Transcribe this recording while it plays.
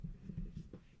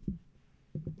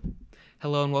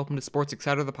Hello and welcome to Sports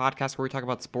Exciter, the podcast where we talk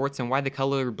about sports and why the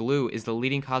color blue is the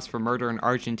leading cause for murder in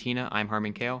Argentina. I'm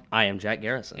Harmon Kale. I am Jack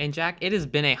Garrison. And Jack, it has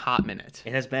been a hot minute.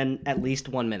 It has been at least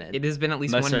 1 minute. It has been at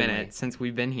least Most 1 certainly. minute since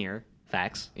we've been here.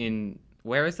 Facts.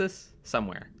 Where is this?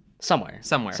 Somewhere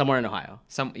in Ohio.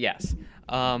 Yes.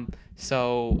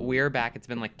 So we're back. It's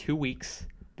been like 2 weeks.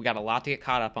 We got a lot to get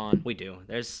caught up on. We do.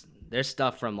 There's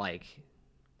stuff from like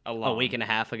A week and a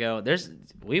half ago.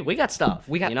 We got stuff.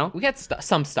 We got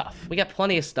some stuff. We got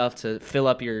plenty of stuff to fill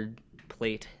up your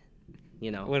plate.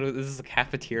 What is this, a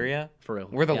cafeteria? For real.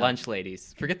 We're the Yeah. lunch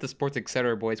ladies. Forget the Sports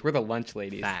Etc. boys. We're the lunch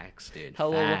ladies. Facts, dude.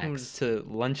 Hello, welcome Facts. to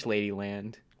Lunch Lady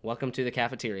Land. Welcome to the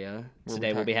cafeteria. Where Today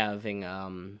we we'll be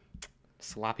having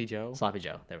Sloppy Joe. Sloppy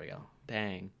Joe. There we go.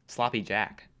 Dang. Sloppy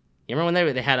Jack. You remember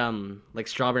when they had like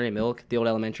strawberry milk, the old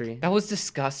elementary, That was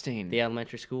disgusting. the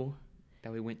elementary school?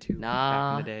 That we went to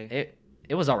Nah, back in the day.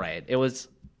 it was all right. It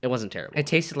wasn't terrible. It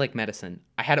tasted like medicine.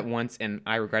 I had it once, and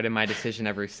I regretted my decision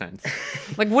ever since.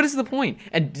 Like, what is the point?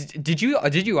 And did you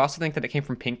also think that it came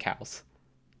from pink cows?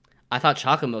 I thought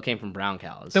chocolate milk came from brown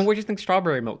cows. Then where do you think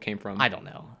strawberry milk came from? I don't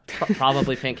know.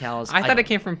 Probably pink cows. I thought it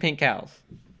came from pink cows.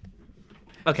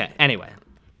 Okay, anyway.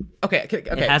 Okay.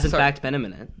 It has, in fact, been a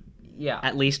minute. Yeah.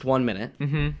 At least 1 minute.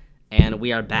 Mm-hmm. And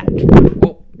we are back.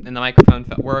 Oh, and the microphone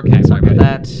fell. We're okay. Sorry We're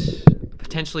about good. that.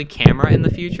 Potentially camera in the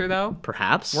future, though.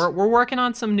 Perhaps. We're working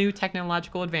on some new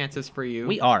technological advances for you.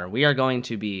 We are. We are going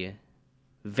to be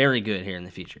very good here in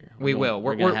the future. We will.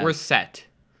 We're set.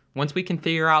 Once we can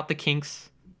figure out the kinks,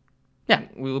 Yeah.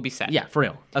 we will be set. Yeah, for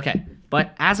real. Okay.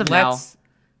 But as of now...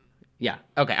 Yeah.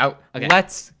 Okay. Okay.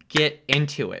 Let's get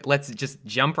into it. Let's just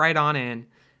jump right on in.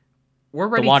 We're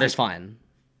ready. The water's fine.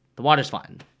 The water's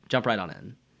fine. Jump right on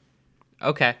in.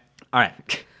 Okay. All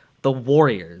right. The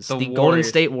Warriors. The Golden Warriors.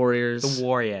 State Warriors. The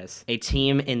Warriors. A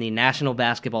team in the National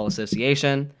Basketball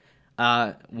Association,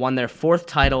 won their 4th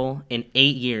title in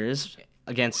 8 years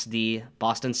against the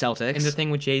Boston Celtics. And the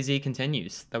thing with Jay-Z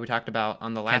continues that we talked about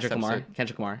on the last episode.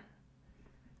 Kendrick Lamar.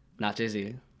 Not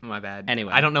Jay-Z. My bad.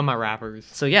 Anyway. I don't know my rappers.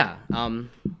 So yeah,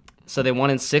 so they won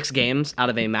in 6 games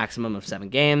out of a maximum of 7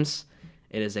 games.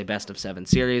 It is a best-of-7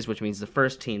 series, which means the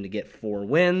first team to get 4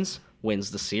 wins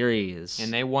wins the series.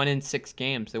 And they won in 6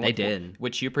 games. They did.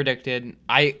 Which you predicted.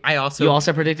 I also... You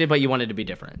also predicted, but you wanted to be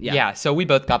different. Yeah, so we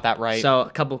both got that right. So a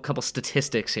couple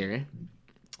statistics here.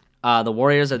 The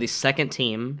Warriors are the second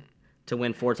team to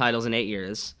win 4 titles in 8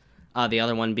 years. The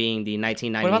other one being the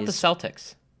 1990s. What about the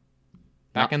Celtics?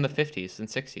 Back in the 50s and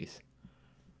 60s.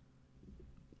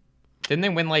 Didn't they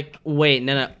win like... Wait,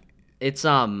 no. It's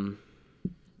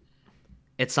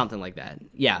something like that.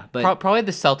 Yeah, but Probably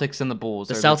the Celtics and the Bulls.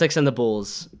 the Celtics and the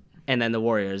Bulls and then the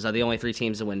Warriors are the only 3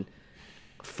 teams to win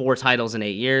 4 titles in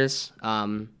 8 years.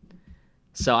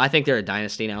 So I think they're a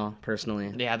dynasty now,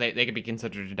 personally. Yeah, they could be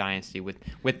considered a dynasty with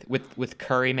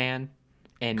Curry, man.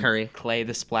 And Curry. Clay,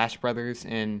 the Splash Brothers,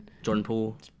 and Jordan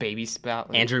Poole, Baby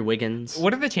Spout. Andrew Wiggins.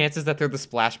 What are the chances that they're the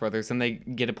Splash Brothers and they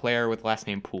get a player with last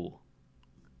name Poole?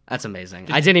 That's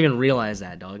amazing. I didn't even realize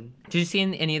that, dog. Did you see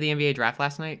any of the NBA draft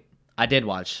last night? I did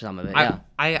watch some of it, yeah.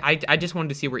 I just wanted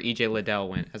to see where EJ Liddell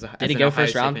went. Did he go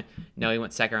first round? No, he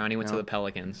went second round. He went to the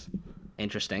Pelicans.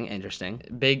 Interesting.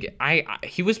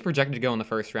 He was projected to go in the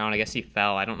first round. I guess he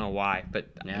fell. I don't know why, but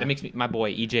that makes me my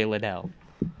boy EJ Liddell.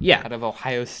 Yeah. Out of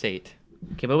Ohio State.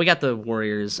 Okay, but we got the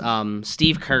Warriors.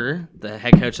 Steve Kerr, the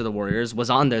head coach of the Warriors,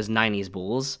 was on those 90s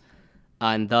Bulls,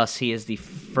 and thus he is the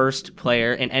first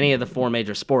player in any of the 4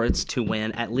 major sports to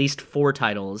win at least 4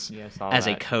 titles as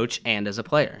a coach and as a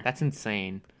player. That's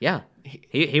insane. Yeah.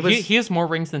 He has more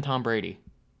rings than Tom Brady.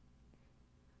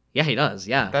 Yeah, he does.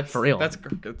 Yeah, That's for real. That's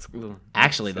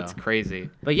Actually, that's though. crazy.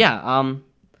 But yeah,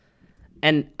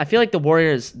 and I feel like the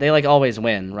Warriors, they like always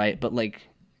win, right? But like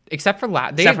Except for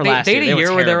last year, they had a they were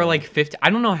year where they were terrible. like 50. I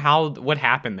don't know what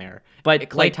happened there. But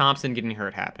Klay like, Thompson getting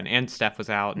hurt happened, and Steph was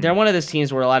out. And they're one of those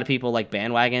teams where a lot of people like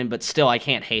bandwagon, but still I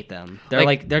can't hate them.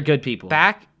 They're good people.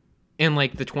 Back in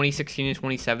like the 2016 and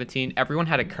 2017, everyone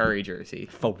had a Curry jersey.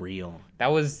 For real.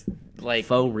 That was like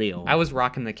For real. I was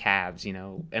rocking the Cavs,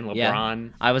 and LeBron. Yeah,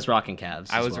 I was rocking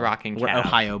Cavs. I was rocking We're Cavs.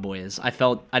 Ohio boys. I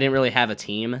felt I didn't really have a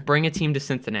team. Bring a team to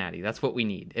Cincinnati. That's what we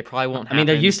need. It probably won't happen. I mean,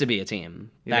 there used to be a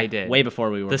team. Yeah, they did. Way before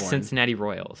we were the born. Cincinnati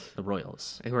Royals, The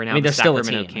Royals. who are now they're the still a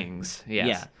Sacramento team. Kings. Yes.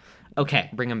 Yeah. Okay.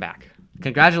 Bring them back.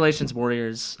 Congratulations,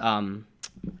 Warriors.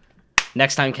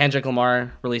 Next time Kendrick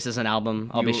Lamar releases an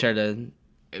album, I'll be sure to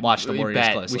watch the Warriors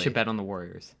closely. We should bet on the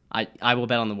Warriors. I will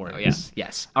bet on the Warriors. Oh, yeah.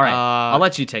 Yes. All right. I'll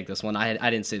let you take this one. I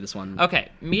didn't see this one. Okay.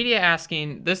 Media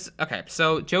asking this. Okay.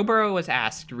 So Joe Burrow was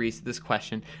asked this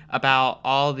question about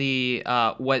all the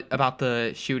what about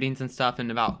the shootings and stuff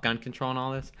and about gun control and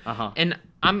all this. Uh-huh. And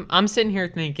I'm sitting here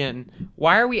thinking,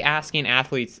 why are we asking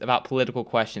athletes about political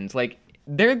questions? Like,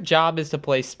 their job is to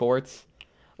play sports.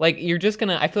 Like,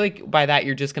 I feel like by that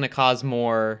you're just gonna cause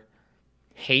more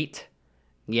hate.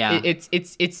 Yeah.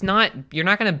 It's not, you're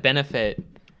not gonna benefit.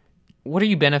 What are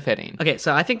you benefiting? Okay,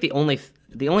 so I think the only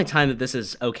time that this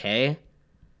is okay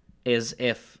is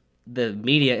if the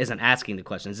media isn't asking the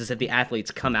questions, is if the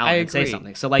athletes come out and say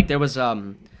something. So like there was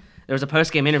a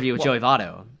post game interview with Joey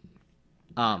Votto.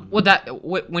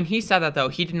 When he said that though,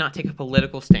 he did not take a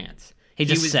political stance. He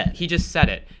just said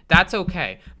it. That's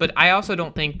okay. But I also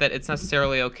don't think that it's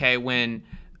necessarily okay when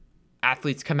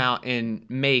athletes come out and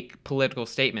make political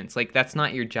statements. Like, that's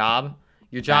not your job.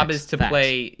 Your job is to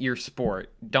play your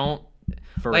sport. Don't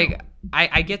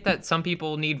I get that some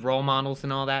people need role models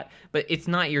and all that, but it's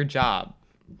not your job.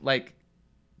 Like,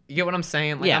 you get what I'm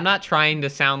saying? Like, I'm not trying to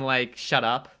sound like shut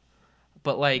up,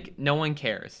 but like, no one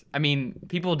cares. I mean,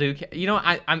 people do care. You know,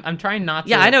 I'm trying not to.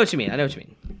 Yeah, I know what you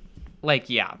mean.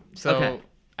 Like, yeah. So okay.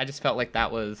 I just felt like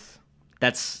that's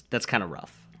kind of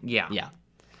rough. Yeah. Yeah.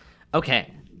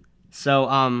 Okay. So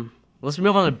let's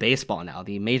move on to baseball now.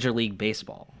 The Major League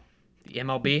Baseball. The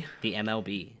MLB? The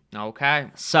MLB. Okay.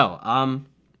 So,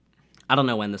 I don't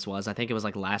know when this was. I think it was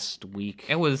like last week.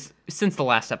 It was since the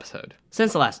last episode.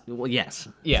 Well, yes.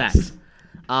 Yes.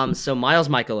 Facts. So Miles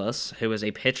Michaelis, who was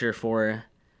a pitcher for,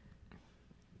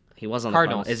 he was on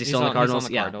Cardinals. The Cardinals. Is he still on the Cardinals?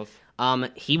 He's on the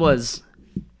Cardinals.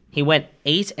 He went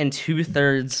 8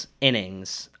 2/3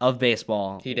 innings of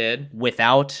baseball. He did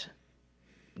without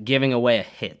giving away a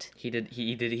hit. He did.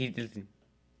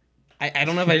 I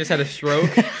don't know if I just had a stroke.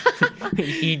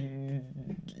 He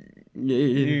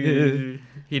did.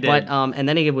 But and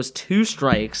then he was 2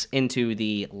 strikes into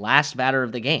the last batter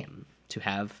of the game to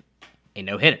have a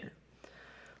no-hitter.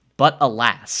 But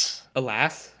alas,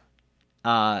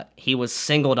 he was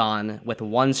singled on with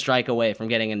 1 strike away from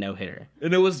getting a no-hitter.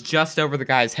 And it was just over the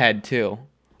guy's head too.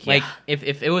 Yeah. Like,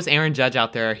 if it was Aaron Judge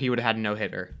out there, he would have had a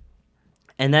no-hitter.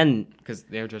 And then, because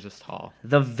Aaron Judge is tall.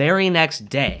 The very next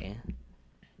day,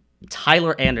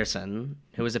 Tyler Anderson,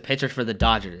 who was a pitcher for the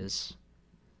Dodgers,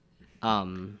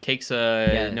 takes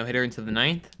a no-hitter into the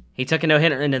 9th. He took a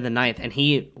no-hitter into the 9th, and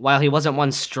while he wasn't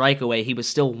 1 strike away, he was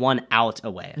still 1 out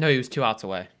away. No, he was 2 outs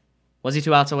away. Was he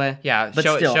 2 outs away? Yeah, but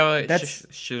am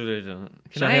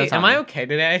I okay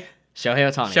today?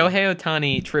 Shohei Ohtani. Shohei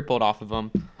Ohtani tripled off of him.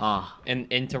 And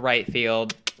into right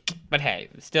field. But hey,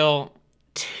 still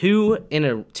 2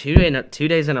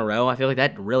 days in a row. I feel like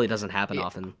that really doesn't happen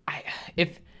often. I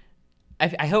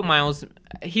hope Miles,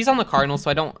 he's on the Cardinals,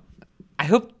 so I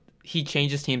hope he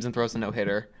changes teams and throws a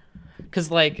no-hitter. Cuz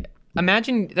like,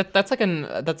 imagine that's like a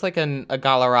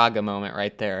Galarraga moment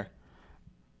right there.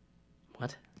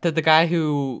 What? The guy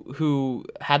who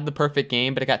had the perfect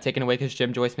game, but it got taken away because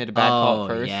Jim Joyce made a bad call at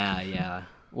first. Yeah.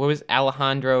 What was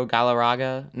Alejandro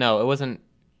Galarraga? No, it wasn't.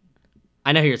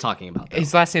 I know who you're talking about, though.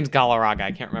 His last name's Galarraga.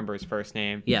 I can't remember his first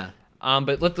name. Yeah.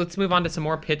 But let's move on to some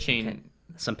more pitching. Okay.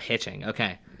 Some pitching.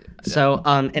 Okay. So,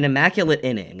 an immaculate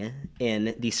inning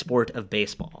in the sport of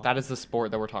baseball. That is the sport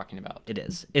that we're talking about. It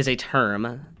is a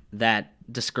term that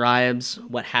describes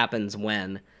what happens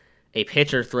when a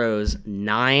pitcher throws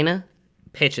 9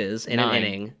 pitches in an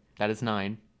inning. That is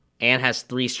 9. And has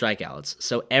 3 strikeouts.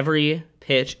 So every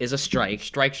pitch is a strike.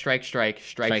 Strike.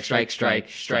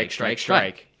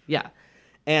 Yeah.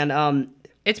 And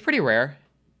it's pretty rare.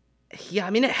 Yeah,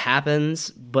 I mean, it happens,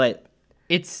 but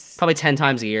it's probably 10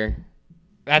 times a year.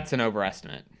 That's an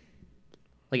overestimate.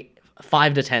 Like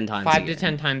 5 to 10 times. 5 to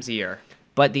 10 times a year.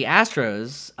 But the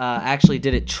Astros actually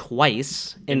did it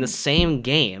twice in the same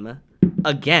game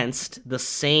against the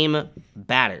same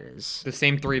batters. The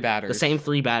same 3 batters. The same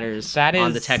 3 batters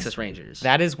on the Texas Rangers.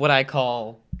 That is what I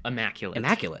call immaculate.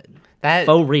 Immaculate. That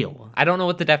faux real. I don't know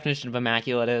what the definition of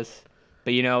immaculate is,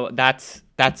 but you know, that's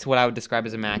what I would describe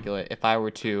as immaculate if I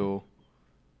were to.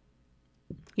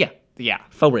 Yeah.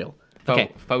 Faux real.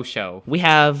 Okay. Faux show. We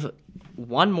have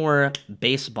one more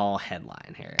baseball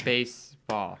headline here.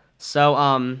 Baseball.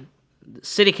 So,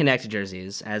 City Connect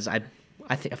jerseys, as I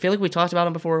feel like we talked about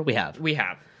them before. We have.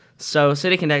 So,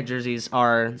 City Connect jerseys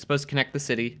are supposed to connect the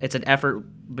city. It's an effort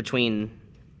between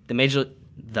the Major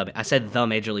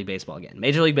League Baseball again.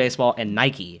 Major League Baseball and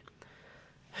Nike,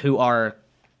 who are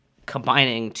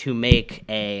combining to make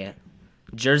a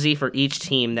jersey for each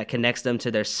team that connects them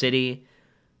to their city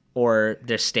or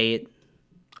their state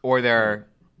or their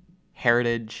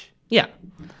heritage. Yeah.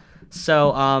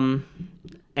 So,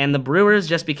 and the Brewers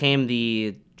just became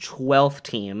the 12th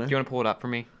team. Do you want to pull it up for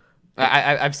me?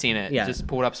 I've seen it. Yeah. Just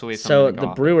pull it up so we have something to go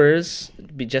off. Brewers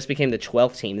just became the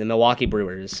 12th team, the Milwaukee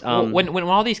Brewers. When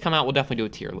all these come out, we'll definitely do a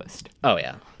tier list. Oh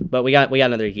yeah, but we got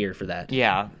another year for that.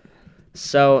 Yeah.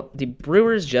 So the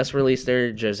Brewers just released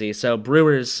their jersey. So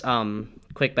Brewers,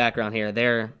 quick background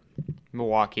here.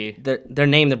 Milwaukee. They're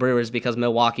named the Brewers because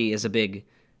Milwaukee is a big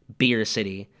beer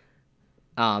city.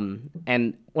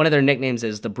 And one of their nicknames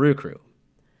is the Brew Crew.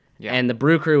 Yeah. And the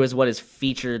Brew Crew is what is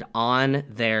featured on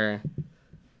their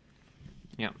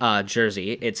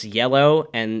jersey. It's yellow,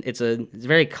 and it's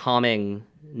very calming,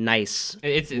 nice,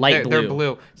 light blue. They're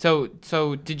blue. So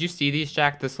did you see these,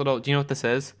 Jack? Do you know what this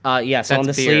is? Yeah. So on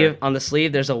the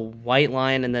sleeve, there's a white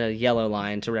line and then a yellow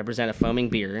line to represent a foaming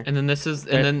beer. And then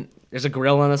there's a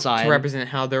grill on the side to represent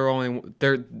how their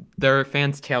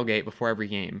fans tailgate before every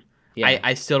game. Yeah.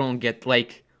 I still don't get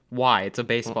why. It's a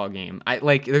baseball game.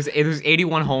 There's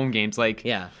 81 home games.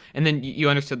 Yeah. And then you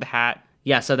understood the hat.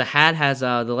 Yeah, so the hat has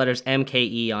the letters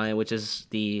MKE on it, which is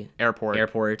the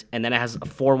airport, and then it has a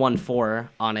 414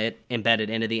 on it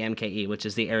embedded into the MKE, which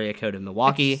is the area code of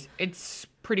Milwaukee. It's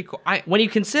pretty cool. When you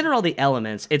consider all the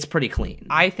elements, it's pretty clean.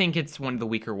 I think it's one of the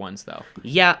weaker ones, though.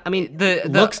 Yeah, I mean, the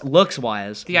looks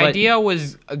wise, the idea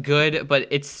was good, but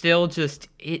it's still just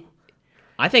it.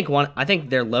 I think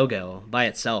their logo by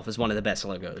itself is one of the best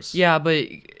logos. Yeah, but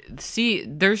see,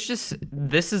 this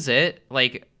is it.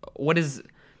 What is?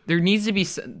 There needs to be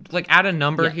add a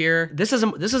number here. This is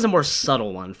a more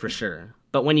subtle one for sure.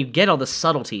 But when you get all the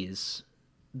subtleties,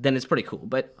 then it's pretty cool.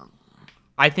 But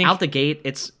I think out the gate,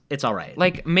 it's all right.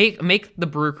 Make the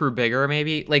Brew Crew bigger,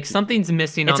 maybe. Something's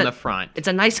missing on the front. It's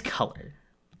a nice color.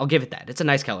 I'll give it that. It's a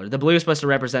nice color. The blue is supposed to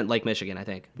represent Lake Michigan, I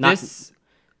think.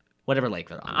 Whatever lake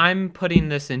they're on. I'm putting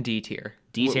this in D tier.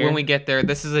 D tier? When we get there,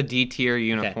 this is a D tier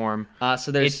uniform. Okay.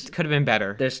 So it could have been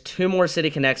better. There's 2 more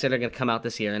City Connects that are going to come out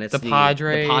this year, and it's the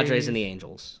Padres and the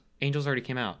Angels. Angels already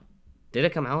came out. Did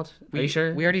it come out? Are you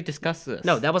sure? We already discussed this.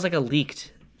 No, that was a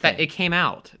leaked thing. It came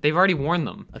out. They've already worn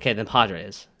them. Okay, then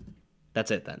Padres.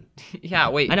 That's it then. Yeah,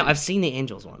 wait. I know, I've seen the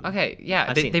Angels one. Okay,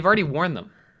 yeah, they've already worn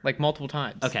them. Multiple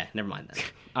times. Okay, never mind then.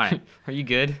 All right. Are you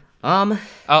good?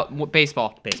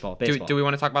 Baseball. Do we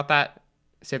want to talk about that?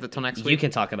 Save it till next week. You can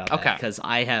talk about that because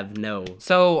I have no.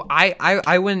 So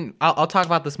I went. I'll talk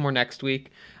about this more next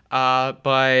week.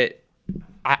 But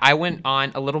I went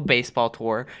on a little baseball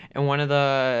tour, and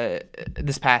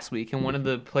this past week, and one of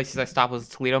the places I stopped was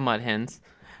Toledo Mud Hens,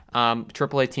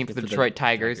 AAA team for the Detroit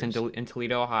Tigers in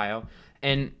Toledo, Ohio,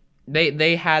 and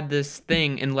they had this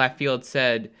thing in left field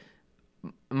said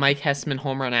Mike Hessman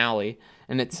home run alley,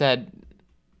 and it said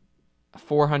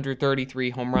 433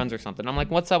 home runs or something. I'm like,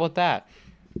 what's up with that?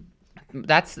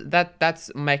 That's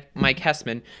Mike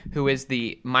Hessman, who is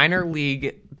the minor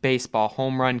league baseball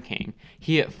home run king.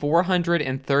 He hit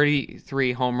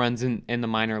 433 home runs in the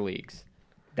minor leagues.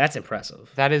 That's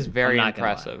impressive. That is very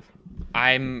impressive.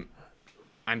 I'm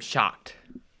shocked.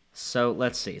 So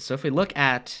let's see. So if we look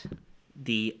at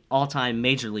the all-time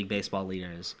Major League Baseball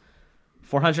leaders,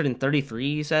 433,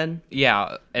 you said?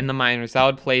 Yeah, in the minors. That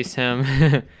would place him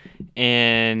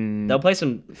in... They'll place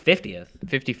him 50th.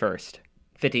 51st.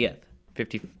 50th.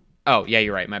 50. Oh, yeah,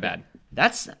 you're right. My bad.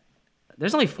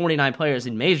 There's only 49 players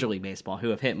in Major League Baseball who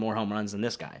have hit more home runs than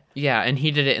this guy. Yeah, and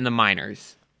he did it in the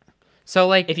minors.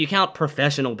 So, if you count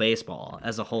professional baseball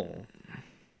as a whole...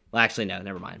 Well, actually, no,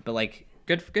 never mind. But,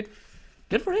 Good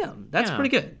for him. That's pretty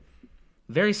good.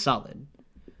 Very solid.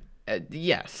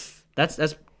 Yes. That's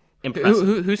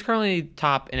impressive. Who's currently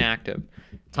top inactive?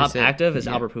 Top active is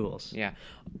Albert Pujols. Yeah.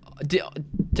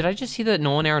 Did I just see that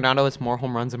Nolan Arenado has more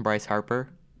home runs than Bryce Harper?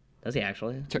 Does he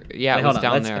actually? Yeah, it was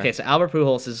down there. Okay, so Albert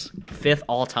Pujols is 5th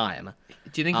all time.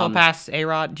 Do you think he'll pass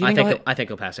A-Rod? I think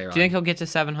he'll pass A-Rod. Do you think he'll get to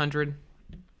 700?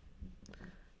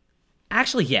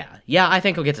 Actually, yeah. Yeah, I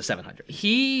think he'll get to 700.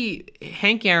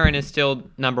 Hank Aaron is still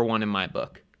number 1 in my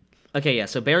book. Okay, yeah,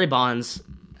 so Barry Bonds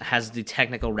has the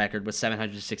technical record with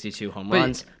 762 home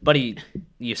runs, but he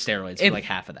used steroids for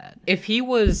half of that. If he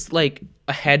was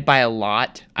ahead by a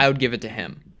lot, I would give it to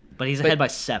him. But he's ahead by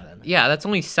 7. Yeah, that's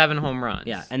only 7 home runs.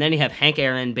 Yeah, and then you have Hank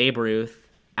Aaron, Babe Ruth,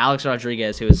 Alex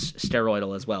Rodriguez, who is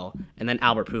steroidal as well, and then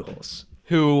Albert Pujols.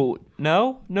 Who,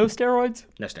 no steroids?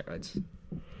 No steroids.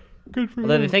 Good for him.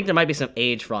 Although they think there might be some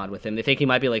age fraud with him. They think he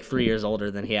might be 3 years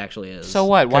older than he actually is. So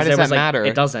what? Why does that matter?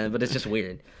 It doesn't, but it's just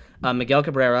weird. Miguel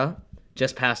Cabrera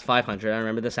just passed 500. I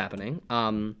remember this happening.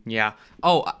 Yeah.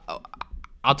 Oh,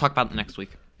 I'll talk about it next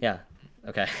week. Yeah.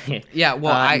 Okay. Yeah,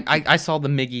 well, I saw the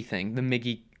Miggy thing. The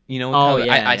Miggy...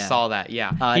 I saw that.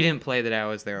 Yeah, he didn't play that I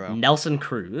was there though. Nelson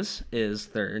Cruz is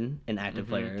 3rd in active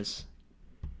players.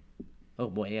 Oh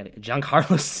boy, yeah.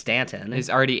 Giancarlo Stanton is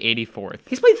already 84th.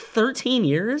 He's played 13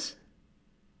 years.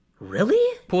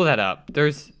 Really? Pull that up.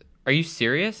 There's Are you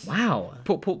serious? Wow.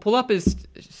 Pull up his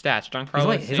stats.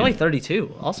 Giancarlo He's only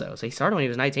 32 also, so he started when he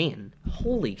was 19.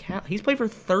 Holy cow. He's played for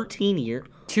 13 years.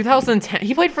 2010.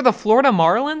 He played for the Florida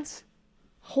Marlins?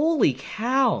 Holy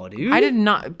cow, dude. I did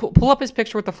not... Pull up his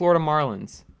picture with the Florida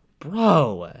Marlins.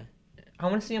 Bro. I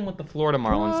want to see him with the Florida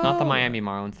Marlins, not the Miami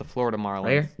Marlins, the Florida Marlins.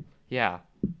 Right here? Yeah.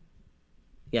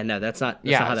 Yeah, no, that's not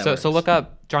how that works. So look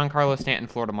up Giancarlo Stanton,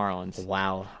 Florida Marlins.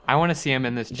 Wow. I want to see him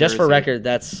in this jersey. Just for record,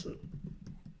 that's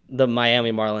the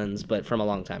Miami Marlins, but from a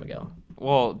long time ago.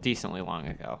 Well, decently long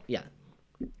ago. Yeah.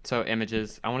 So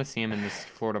images. I want to see him in this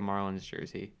Florida Marlins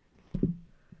jersey.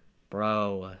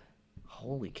 Bro.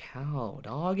 Holy cow,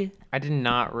 dog. I did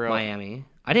not realize. Miami.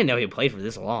 I didn't know he played for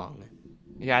this long.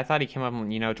 Yeah, I thought he came up in,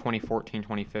 2014,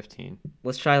 2015.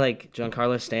 Let's try,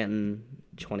 Giancarlo Stanton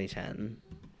 2010.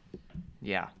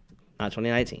 Yeah. Not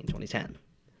 2019, 2010.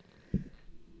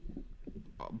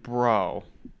 Bro.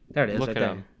 There it is, Look right at there.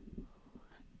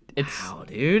 him. Wow,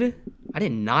 dude. I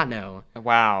did not know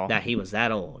that he was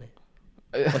that old.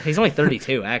 Well, he's only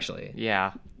 32, actually.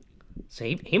 Yeah. So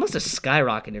he must have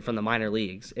skyrocketed from the minor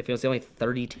leagues if he was only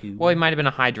 32. Well, he might have been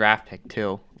a high draft pick,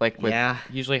 too.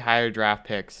 Usually higher draft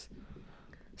picks.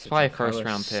 It's probably a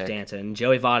first-round pick. Stanton.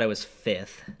 Joey Votto is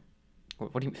 5th.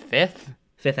 What do you... 5th?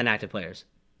 5th in active players.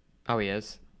 Oh, he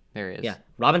is? There he is. Yeah.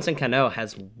 Robinson Cano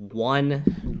has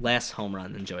 1 less home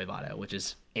run than Joey Votto, which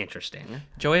is interesting.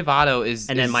 Joey Votto is...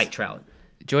 And then Mike Trout.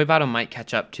 Joey Votto might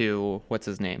catch up to... What's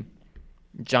his name?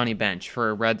 Johnny Bench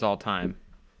for Reds all time.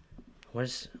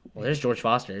 There's George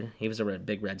Foster. He was a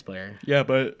big Reds player. Yeah,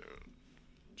 but...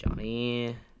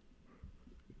 Joey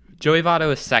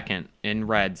Votto is 2nd in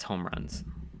Reds home runs.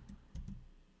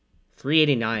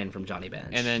 389 from Johnny Bench.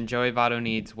 And then Joey Votto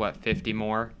needs, 50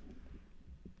 more?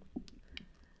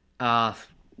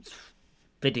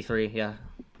 53, yeah.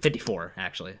 54,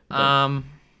 actually.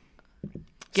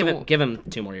 Give him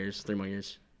 2 more years, 3 more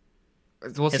years.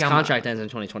 His contract ends in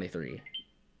 2023.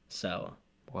 So...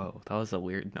 Whoa, that was a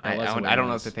weird... I don't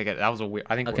know if to pick it. That was a weird...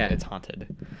 I think it's haunted.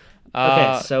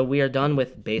 Okay, so we are done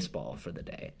with baseball for the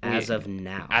day, as of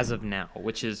now. As of now,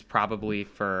 which is probably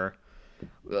for...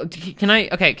 Can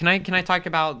I talk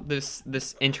about this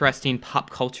interesting pop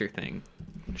culture thing?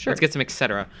 Sure. Let's get some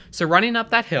etc. So Running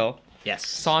Up That Hill. Yes.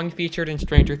 Song featured in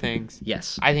Stranger Things.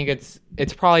 Yes. I think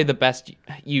it's probably the best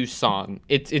used song.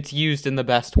 It's used in the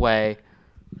best way.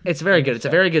 It's very good. It's a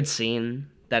very good scene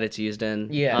that it's used in.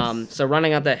 Yes. So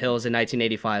Running Up That Hill is a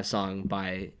 1985 song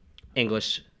by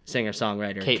English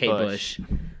singer-songwriter Kate Bush.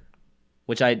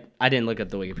 Which I didn't look up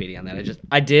the Wikipedia on that.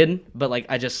 I did, but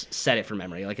I just said it from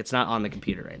memory. It's not on the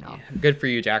computer right now. Good for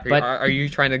you, Jack. Are you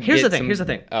trying to Here's the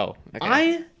thing. Oh, okay.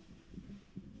 I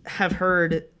have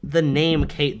heard the name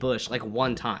Kate Bush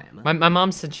 1 time. My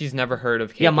mom said she's never heard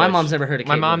of Kate Bush. Yeah, my mom's never heard of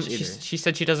Kate Bush either. She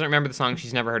said she doesn't remember the song.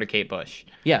 She's never heard of Kate Bush.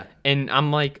 Yeah. And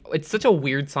I'm like, it's such a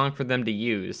weird song for them to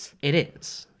use. It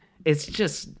is. It's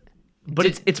just... But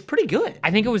it's pretty good. I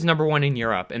think it was number 1 in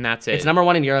Europe, and that's it. It's number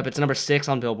 1 in Europe. It's number 6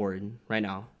 on Billboard right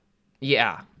now.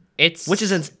 Yeah. It's from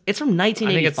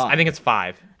 1985. I think it's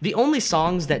 5. The only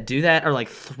songs that do that are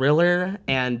Thriller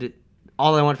and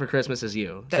All I Want for Christmas Is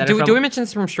You. Do we mention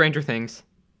this from Stranger Things?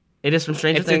 It is from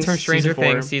Stranger Things. It's from Stranger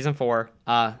Things, season 4.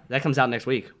 That comes out next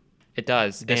week. It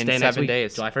does. This in day 7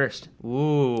 days. July 1st.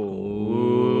 Ooh.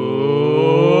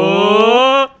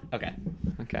 Okay.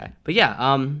 Okay. But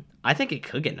yeah, I think it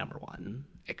could get number 1.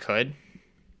 It could.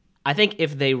 I think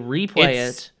if they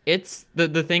replay it's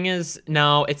the thing is,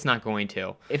 no, it's not going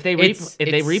to. If they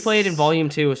replay it in Volume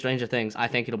 2 of Stranger Things, I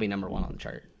think it'll be number 1 on the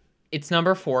chart. It's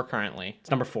number 4 currently.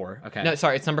 It's number 4. Okay. No,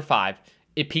 sorry, it's number 5.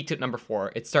 It peaked at number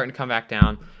 4. It's starting to come back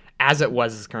down. As It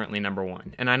Was is currently number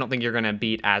 1, and I don't think you're gonna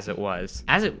beat As It Was.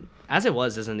 As It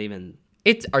Was isn't even.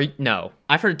 No.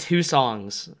 I've heard 2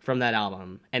 songs from that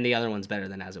album, and the other one's better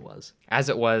than As It Was. As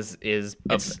It Was is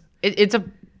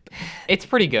it's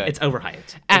pretty good. It's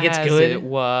overhyped. It's good. As It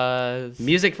Was.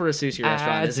 Music for a Sushi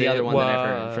Restaurant is the other one that I've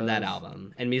heard from that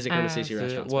album, and Music from a Sushi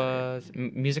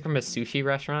Restaurant. Music from a Sushi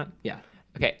Restaurant. Yeah.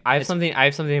 Okay, I have something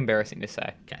embarrassing to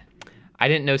say. Okay. I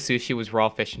didn't know sushi was raw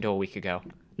fish until a week ago.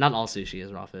 Not all sushi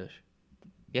is raw fish.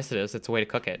 Yes, it is. It's a way to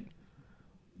cook it.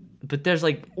 But there's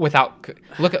look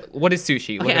at what is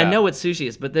sushi? Okay, I know what sushi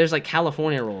is, but there's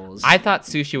California rolls. I thought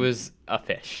sushi was a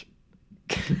fish.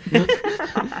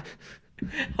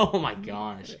 Oh my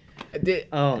gosh.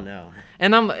 Oh no.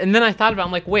 And then I thought about it,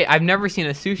 I'm like, wait, I've never seen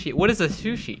a sushi. What is a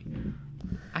sushi?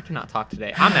 I cannot talk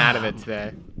today. I'm out of it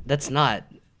today. That's not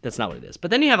what it is.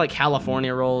 But then you have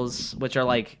California rolls, which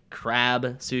are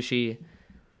crab sushi,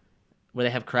 where they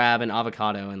have crab and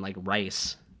avocado and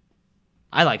rice.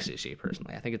 I like sushi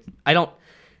personally. I think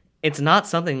it's not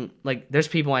something there's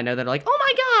people I know that are oh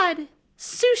my god,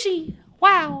 sushi.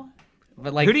 Wow.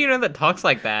 But like, who do you know that talks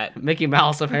like that? Mickey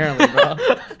Mouse, apparently, bro.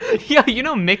 Yeah, you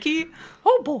know Mickey?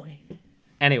 Oh boy.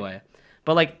 Anyway,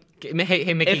 but like,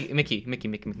 hey, Mickey,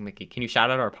 can you shout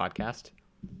out our podcast?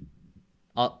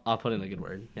 I'll put in a good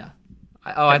word. Yeah.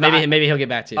 Maybe he'll get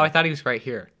back to you. Oh, I thought he was right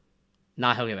here.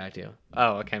 Nah, he'll get back to you.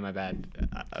 Oh, okay, my bad.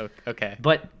 Okay.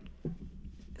 But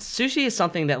sushi is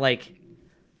something that like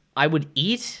I would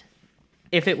eat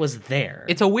if it was there.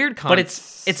 It's a weird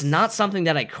concept. But it's not something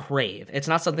that I crave. It's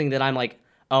not something that I'm like,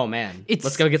 oh man,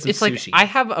 let's go get some sushi. Like, I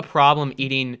have a problem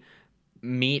eating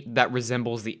meat that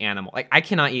resembles the animal. Like, I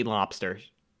cannot eat lobster.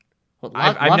 Well,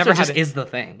 I've never just is the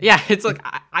thing. Yeah, it's like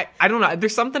I don't know.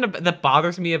 There's something that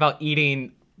bothers me about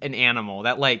eating an animal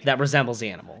that like that resembles the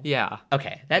animal. Yeah.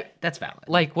 Okay, that's valid.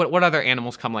 Like what other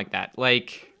animals come like that?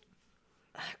 Like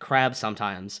crab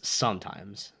sometimes.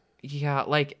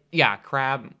 Yeah,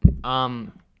 crab.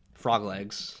 Frog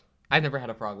legs. I've never had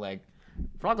a frog leg.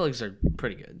 Frog legs are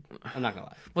pretty good. I'm not gonna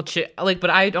lie. Well, but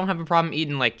I don't have a problem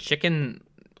eating like chicken.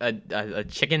 A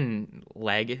chicken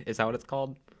leg, is that what it's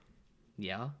called?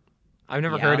 Yeah. I've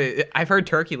never heard it. I've heard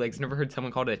turkey legs. Never heard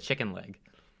someone call it a chicken leg.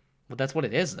 Well, that's what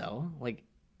it is, though. Like,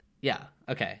 yeah.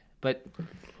 Okay, but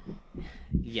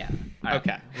yeah. All right.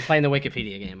 Okay. We're playing the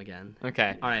Wikipedia game again.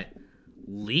 Okay. All right.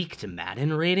 Leaked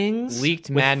Madden ratings. With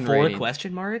Madden 4 ratings.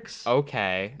 question marks.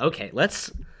 Okay. Okay.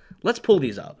 Let's pull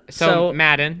these up. So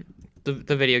Madden,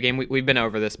 the video game. We've been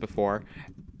over this before.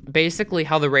 Basically,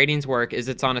 how the ratings work is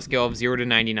it's on a scale of 0 to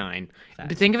 99.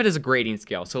 But think of it as a grading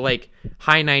scale. So like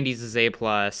high 90s is A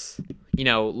plus,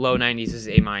 low 90s is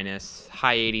A minus,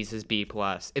 high 80s is B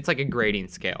plus. It's like a grading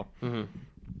scale. Mm-hmm.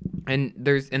 And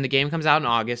the game comes out in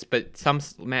August, but some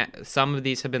of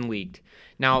these have been leaked.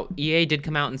 Now EA did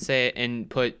come out and say and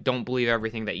put don't believe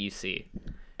everything that you see.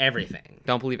 Everything.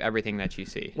 Don't believe everything that you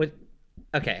see.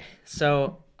 Okay,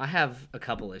 so I have a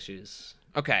couple issues.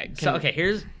 Okay.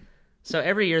 So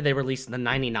every year they release the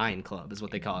 99 Club, is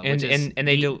what they call it, and, which is and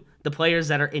they do the players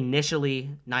that are initially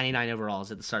 99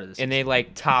 overalls at the start of the season. And they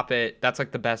like top it. That's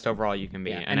like the best overall you can be.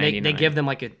 Yeah, and they give them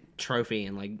like a trophy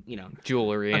and like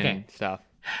jewelry and stuff.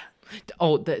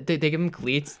 Oh, they give him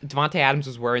cleats. Devontae Adams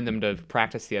was wearing them to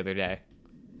practice the other day.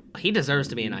 He deserves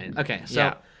to be a 99. Okay, so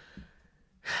yeah.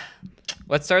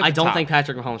 Let's start. I don't think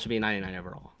Patrick Mahomes should be a 99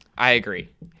 overall. I agree.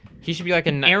 He should be like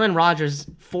Aaron Rodgers,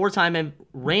 4-time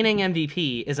reigning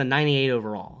MVP, is a 98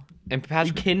 overall. And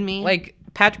Patrick, you kidding me? Like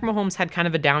Patrick Mahomes had kind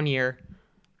of a down year,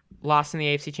 lost in the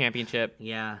AFC Championship.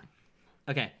 Yeah.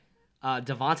 Okay.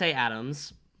 Devontae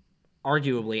Adams,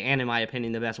 arguably and in my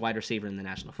opinion the best wide receiver in the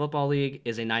National Football League,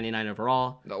 is a 99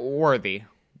 overall. Worthy.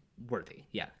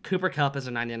 Yeah. Cooper Kupp is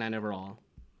a 99 overall.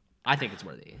 I think it's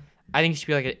worthy. I think he should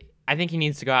be I think he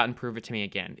needs to go out and prove it to me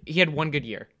again. He had one good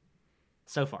year.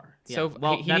 So far. Yeah. So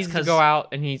he needs to go out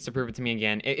and he needs to prove it to me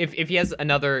again. If he has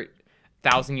another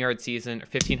 1,000-yard season or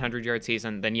 1,500-yard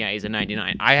season, then yeah, he's a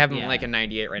 99. I have him like a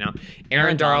 98 right now.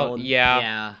 Aaron Donald,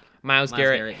 yeah. Myles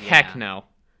Garrett, heck no.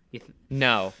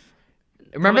 No.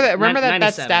 Remember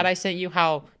that stat I sent you?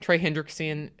 How Trey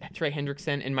Hendrickson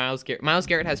and Myles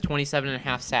Garrett has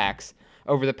 27.5 sacks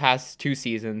over the past 2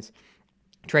 seasons.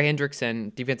 Trey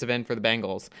Hendrickson, defensive end for the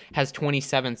Bengals, has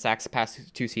 27 sacks the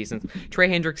past 2 seasons. Trey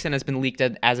Hendrickson has been leaked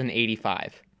as an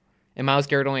 85. And Myles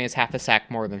Garrett only has half a sack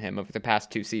more than him over the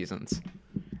past 2 seasons.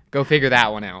 Go figure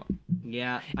that one out.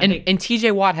 Yeah. And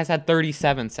TJ Watt has had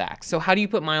 37 sacks. So how do you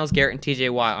put Myles Garrett and TJ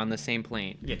Watt on the same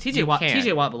plane? Yeah,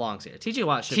 TJ Watt belongs here.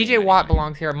 TJ Watt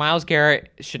belongs here. Myles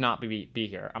Garrett should not be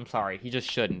here. I'm sorry. He just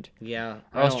shouldn't. Yeah.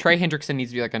 Or else Trey Hendrickson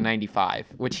needs to be like a 95,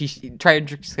 which Trey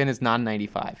Hendrickson is not a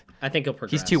 95. I think he'll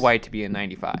progress. He's too white to be a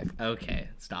 95. Okay,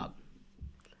 stop.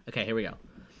 Okay, here we go.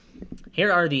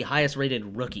 Here are the highest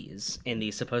rated rookies in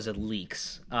the supposed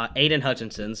leaks. Aiden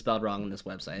Hutchinson, spelled wrong on this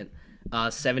website,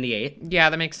 78. Yeah,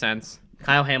 that makes sense.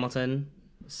 Kyle Hamilton,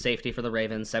 safety for the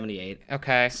Ravens, 78.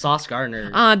 Okay. Sauce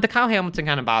Gardner. The Kyle Hamilton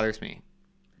kind of bothers me.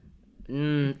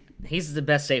 He's the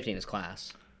best safety in his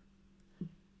class.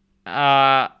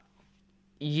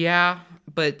 Yeah,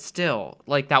 but still,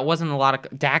 like that wasn't a lot of.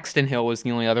 Daxton Hill was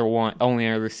the only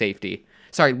other safety.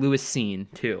 Sorry, Lewis Seen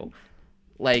too.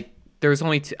 Like there was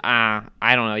only two. I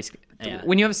don't know.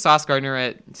 When you have Sauce Gardner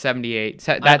at 78,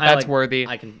 that's worthy.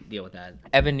 I can deal with that.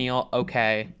 Evan Neal,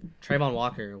 okay. Trayvon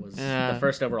Walker was the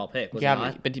first overall pick. Was he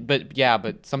not?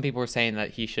 But some people were saying that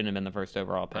he shouldn't have been the first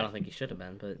overall pick. I don't think he should have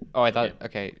been, but I thought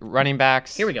okay. Running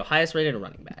backs. Here we go. Highest rated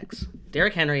running backs.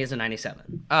 Derrick Henry is a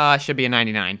 97. Should be a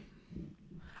 99.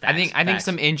 I think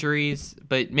some injuries,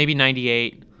 but maybe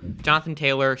 98. Jonathan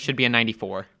Taylor should be a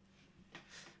 94.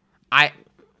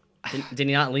 Did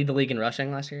he not lead the league in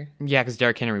rushing last year? Yeah, because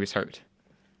Derrick Henry was hurt.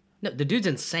 No, the dude's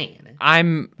insane.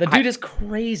 The dude is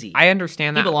crazy. I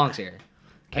understand that. He belongs here.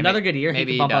 Okay, another good year,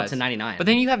 maybe he can bump up to 99. But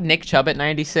then you have Nick Chubb at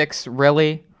 96.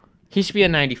 Really? He should be a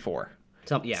 94.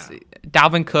 Yeah.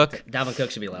 Dalvin Cook. Dalvin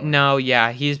Cook should be lower. No,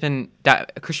 yeah, he's been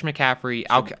Christian McCaffrey.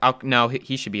 No,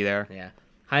 he should be there. Yeah.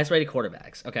 Highest rated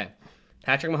quarterbacks. Okay.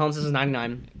 Patrick Mahomes is a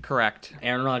 99. Correct.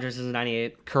 Aaron Rodgers is a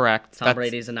 98. Correct. Tom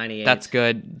Brady's a 98. That's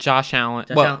good. Josh Allen.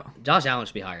 Josh Allen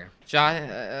should be higher.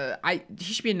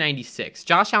 He should be a 96.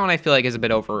 Josh Allen, I feel like, is a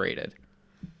bit overrated.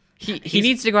 He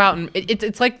needs to go out and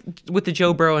it's like with the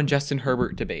Joe Burrow and Justin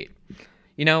Herbert debate.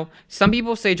 You know, some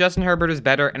people say Justin Herbert is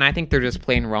better, and I think they're just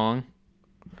plain wrong.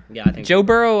 Yeah, I think Joe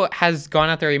Burrow has gone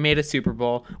out there. He made a Super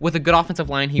Bowl with a good offensive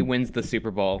line. He wins the Super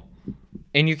Bowl,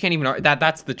 and you can't even argue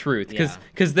that's the truth.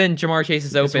 Because then Jamar Chase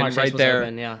is open right there,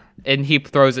 and he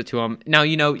throws it to him. Now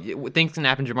things can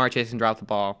happen. Jamar Chase can drop the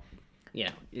ball.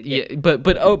 Yeah.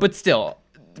 But still,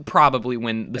 probably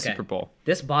win the Super Bowl.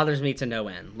 This bothers me to no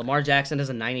end. Lamar Jackson is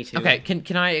a 92. Okay,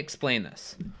 can I explain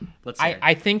this? Let's see.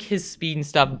 I think his speed and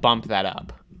stuff bumped that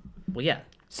up. Well, yeah.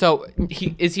 So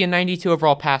is he a 92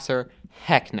 overall passer?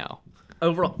 Heck no.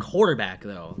 Overall quarterback,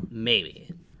 though,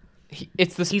 maybe.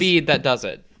 It's the speed that does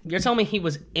it. You're telling me he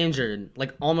was injured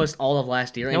like almost all of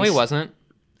last year? No, he wasn't.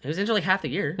 He was injured like half the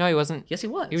year. No, he wasn't. Yes, he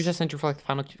was. He was just injured for like the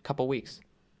final couple weeks.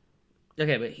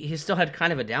 Okay, but he still had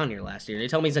kind of a down year last year. You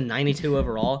tell me he's a 92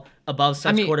 overall, above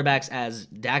such quarterbacks as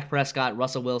Dak Prescott,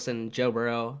 Russell Wilson, Joe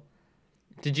Burrow.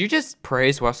 Did you just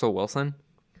praise Russell Wilson?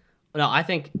 No, I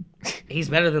think he's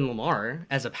better than Lamar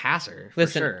as a passer, for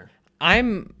sure.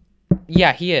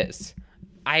 Yeah, he is.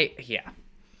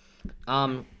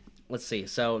 Let's see.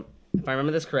 So, if I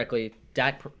remember this correctly,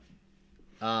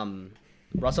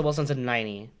 Russell Wilson's a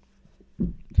 90.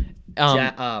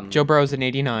 Joe Burrow's an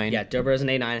 89. Yeah, Joe Burrow's an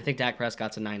 89. I think Dak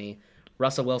Prescott's a 90.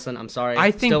 Russell Wilson, I'm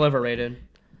sorry, still overrated.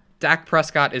 Dak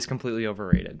Prescott is completely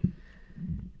overrated.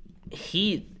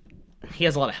 He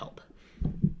has a lot of help.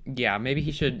 Yeah, maybe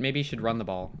he should run the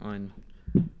ball on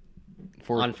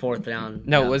fourth down.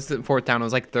 No, it wasn't fourth down. It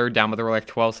was like third down, but there were like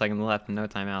 12 seconds left and no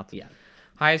timeouts. Yeah.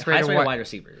 Highest rated wide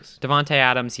receivers. Devontae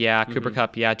Adams, yeah. Mm-hmm. Cooper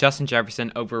Kupp, yeah. Justin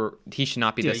Jefferson he should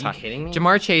not be this high. Are you kidding me?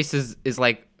 Jamar Chase is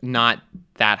like not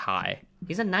that high.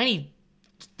 He's a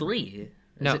 93.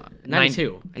 No,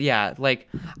 92. Yeah, like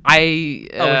we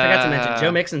forgot to mention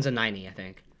Joe Mixon's a 90, I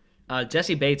think.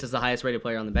 Jesse Bates is the highest rated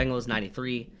player on the Bengals,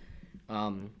 93.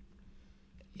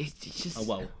 It's just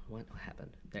whoa, what happened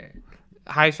there?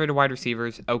 Highest rated wide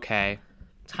receivers, okay.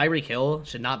 Tyreek Hill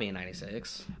should not be a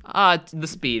 96. The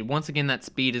speed. Once again, that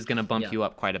speed is going to bump you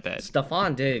up quite a bit.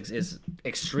 Stephon Diggs is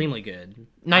extremely good.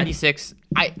 96.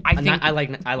 I think I like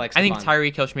Stephon. I think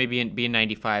Tyreek Hill should maybe be a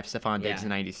 95. Stephon Diggs a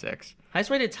 96. Highest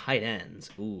rated tight ends.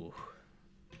 Ooh.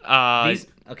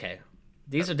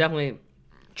 These are definitely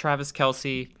Travis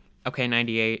Kelce. Okay,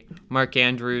 98. Mark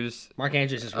Andrews. Mark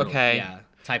Andrews is okay. Yeah.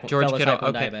 George Kittle,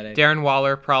 okay. Diabetic. Darren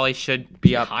Waller probably should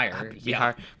be up higher.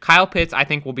 Higher. Kyle Pitts, I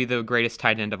think, will be the greatest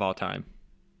tight end of all time.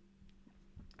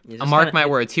 I'll mark my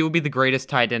words. He will be the greatest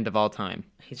tight end of all time.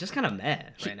 He's just kind of meh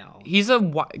right now.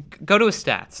 Go to his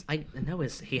stats. I know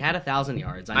he had 1,000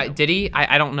 yards. Did he?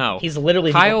 I don't know. He's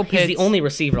literally he's the only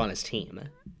receiver on his team.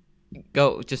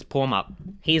 Go, just pull him up.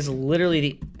 He's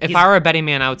literally If I were a betting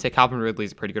man, I would say Calvin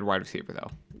Ridley's a pretty good wide receiver,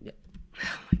 though. Yeah.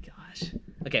 Oh my gosh.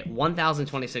 Okay,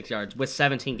 1,026 yards with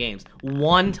 17 games.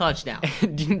 One touchdown.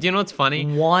 Do you know what's funny?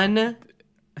 One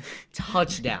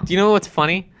touchdown. Do you know what's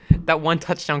funny? That one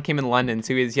touchdown came in London,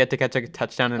 so he's yet to catch a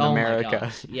touchdown in America. My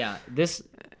gosh. Yeah,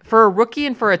 for a rookie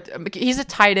and he's a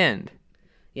tight end.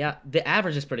 Yeah, the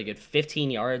average is pretty good.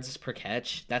 15 yards per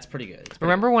catch. That's pretty good.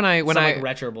 Remember when I like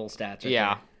Retro Bowl stats?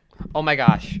 Yeah. Oh my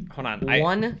gosh. Hold on.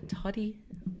 One tutty.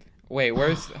 Wait,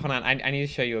 hold on. I need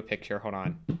to show you a picture. Hold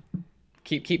on.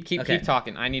 Keep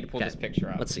talking. I need to pull this picture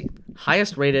up. Let's see.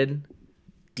 Highest rated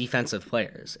defensive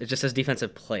players. It just says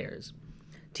defensive players.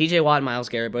 TJ Watt and Myles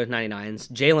Garrett, both 99s.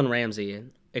 Jalen Ramsey,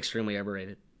 extremely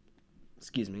overrated.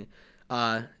 Excuse me.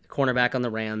 Cornerback on the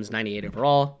Rams, 98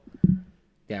 overall.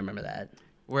 Yeah, I remember that.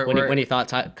 When he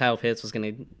thought Kyle Pitts was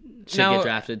going to get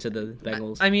drafted to the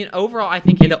Bengals. I mean, overall, I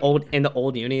think in the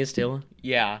old unis too.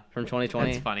 Yeah, from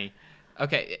 2020. That's funny.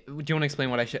 Okay, do you want to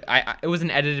explain what I should? It was an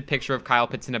edited picture of Kyle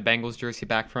Pitts in a Bengals jersey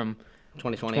back from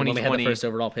 2020 when we had the first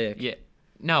overall pick. Yeah.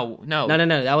 No.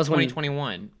 That was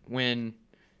 2021 when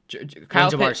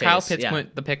Kyle Pitts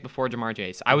went the pick before Jamar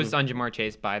Chase. I was on Jamar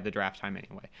Chase by the draft time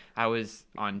anyway. I was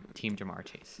on Team Jamar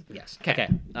Chase. Yes. Okay.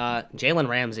 Jalen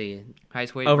Ramsey,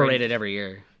 highest weight overrated every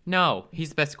year. No, he's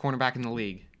the best cornerback in the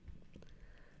league.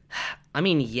 I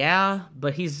mean, yeah,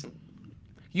 but he's.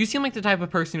 You seem like the type of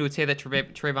person who would say that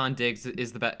Trayvon Diggs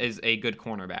is a good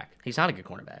cornerback. He's not a good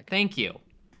cornerback. Thank you.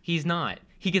 He's not.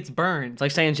 he gets burned. It's like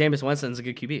saying Jameis Winston's a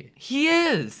good QB. He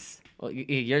is. Well,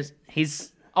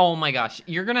 he's. Oh my gosh,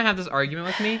 you're gonna have this argument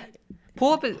with me?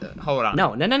 Pull up. Hold on.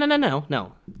 No.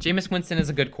 Jameis Winston is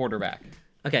a good quarterback.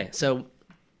 Okay, so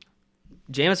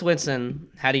Jameis Winston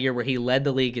had a year where he led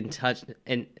the league in touch,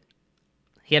 and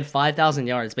he had 5,000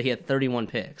 yards, but he had 31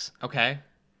 picks. Okay.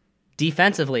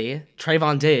 Defensively,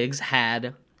 Trayvon Diggs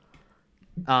had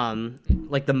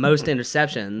like the most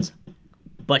interceptions,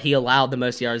 but he allowed the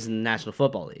most yards in the National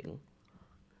Football League.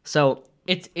 So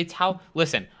it's how.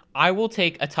 Listen, I will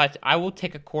take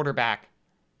a quarterback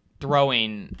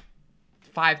throwing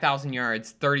 5,000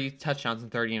 yards, 30 touchdowns,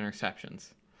 and 30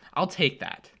 interceptions. I'll take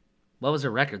that. What was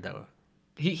their record though?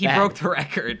 He broke the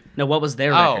record. No, what was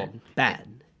their record? Bad.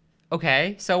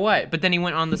 Okay, so what? But then he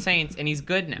went on the Saints, and he's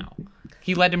good now.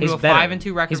 He led him to a better.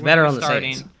 5-2 record. He's when better he was on the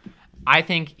starting. Saints. I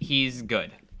think he's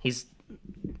good. He's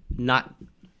not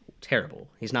terrible.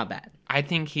 He's not bad. I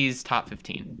think he's top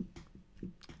 15.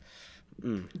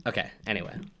 Okay.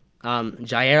 Anyway,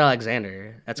 Jair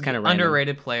Alexander. That's kind of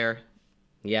underrated player.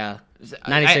 Yeah,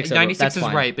 96. 96 is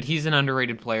right, but he's an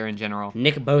underrated player in general.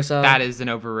 Nick Bosa. That is an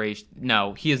overrated.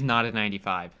 No, he is not a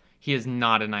 95. He is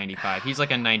not a 95. He's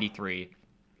like a 93.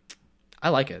 I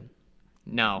like it.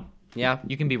 No. Yeah,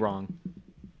 you can be wrong.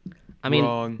 I mean,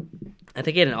 wrong. I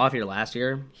think he had an off year last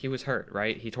year. He was hurt,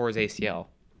 right? He tore his ACL.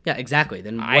 Yeah, exactly.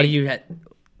 Then what do you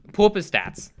pull up his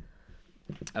stats?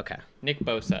 Okay. Nick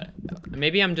Bosa.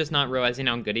 Maybe I'm just not realizing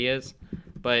how good he is,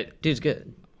 but dude's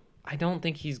good. I don't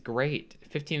think he's great.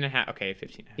 15 and a half. Okay,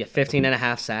 15 and a half. Yeah, 15 and a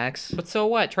half sacks. But so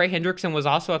what? Trey Hendrickson was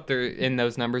also up there in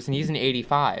those numbers, and he's an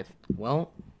 85.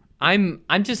 Well, I'm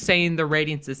just saying the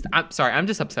rating system. I'm sorry. I'm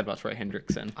just upset about Trey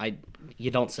Hendrickson.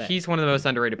 You don't say. He's one of the most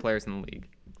underrated players in the league.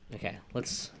 Okay,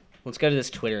 let's go to this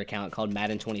Twitter account called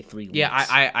Madden 23 Leaks. Yeah,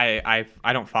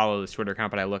 I don't follow this Twitter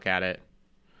account, but I look at it.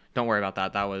 Don't worry about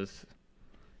that. That was,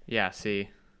 yeah. See,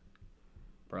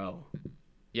 bro.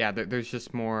 Yeah, there's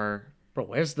just more. Bro,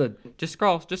 where's the? Just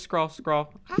scroll. Sorry,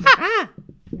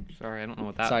 I don't know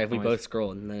what that. Sorry, if we both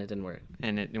scrolled and then it didn't work.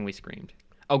 And we screamed.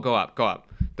 Oh, go up.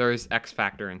 There's X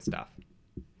Factor and stuff.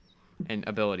 And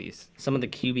abilities. Some of the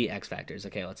QB X Factors.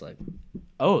 Okay, let's look.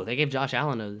 Oh, they gave Josh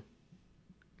Allen a...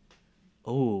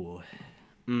 Oh.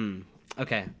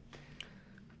 Okay.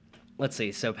 Let's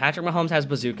see. So Patrick Mahomes has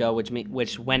Bazooka,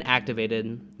 which when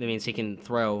activated, that means he can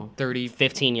throw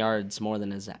 15 yards more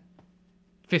than his...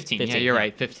 15. Yeah, you're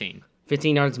right. 15.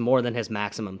 15 yards more than his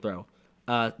maximum throw.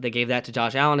 They gave that to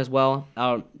Josh Allen as well.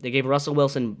 They gave Russell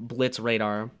Wilson Blitz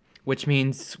Radar. Which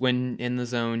means when in the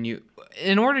zone,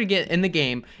 in order to get in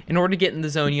the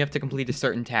zone, you have to complete a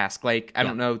certain task. Like, I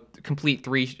don't know, complete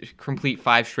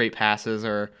 5 straight passes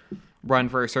or run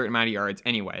for a certain amount of yards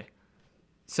anyway.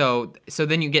 So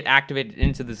then you get activated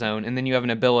into the zone, and then you have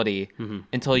an ability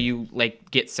until you,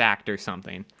 like, get sacked or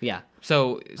something. Yeah.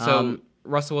 So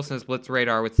Russell Wilson has Blitz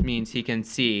Radar, which means he can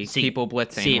see people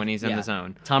blitzing when he's in the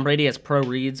zone. Tom Brady has Pro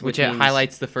Reads, which means...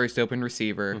 highlights the first open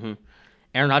receiver. Mm-hmm.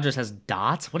 Aaron Rodgers has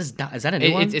dots. What is dot? Is that a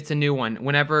new one? It's a new one.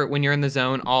 When you're in the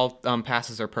zone, all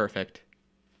passes are perfect.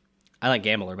 I like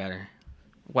Gambler better.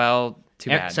 Well, too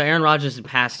bad. So Aaron Rodgers in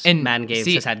past Madden games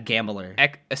has had Gambler.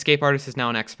 Escape Artist is now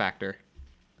an X Factor.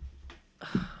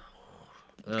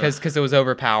 Because it was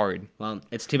overpowered. Well,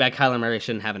 it's too bad Kyler Murray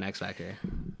shouldn't have an X Factor.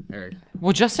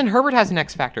 Well, Justin Herbert has an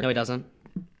X Factor. No, he doesn't.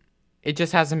 It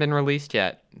just hasn't been released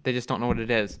yet. They just don't know what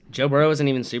it is. Joe Burrow isn't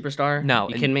even superstar? No.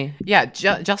 You kidding me? Yeah,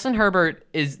 Justin Herbert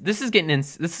this is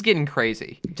getting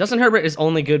crazy. Justin Herbert is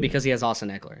only good because he has Austin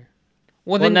Eckler.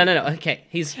 Well, then, no. Okay,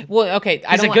 he's a good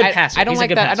passer. I don't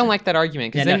like that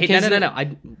argument. No.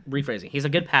 I'm rephrasing. He's a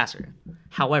good passer.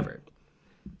 However,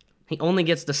 he only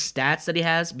gets the stats that he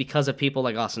has because of people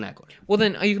like Austin Eckler. Well,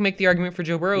 then you can make the argument for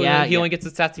Joe Burrow. Yeah, he only gets the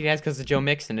stats that he has because of Joe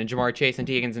Mixon and Jamar Chase and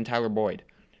T. Higgins and Tyler Boyd.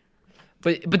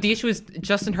 But the issue is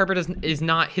Justin Herbert is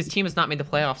not, his team has not made the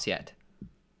playoffs yet.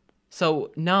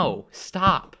 So no,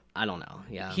 stop. I don't know.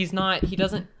 Yeah. He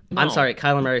doesn't. No. I'm sorry,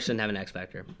 Kyler Murray shouldn't have an X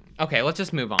Factor. Okay, let's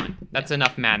just move on. That's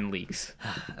enough Madden leaks.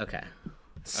 Okay.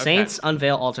 Saints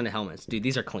unveil alternate helmets. Dude,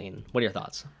 these are clean. What are your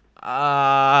thoughts? So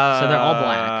they're all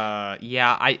black.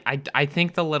 Yeah, I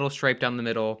think the little stripe down the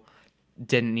middle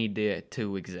didn't need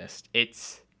to exist.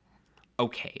 It's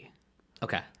okay.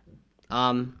 Okay.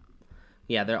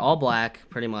 Yeah, they're all black,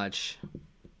 pretty much.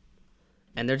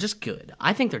 And they're just good.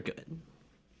 I think they're good.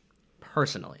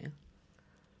 Personally.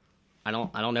 I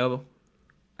don't know.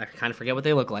 I kind of forget what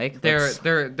they look like.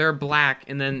 They're black,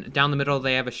 and then down the middle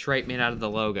they have a stripe made out of the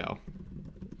logo.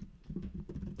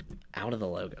 Out of the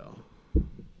logo.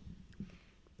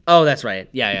 Oh, that's right.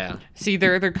 Yeah. See,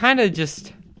 they're kind of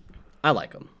just... I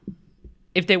like them.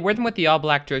 If they wear them with the all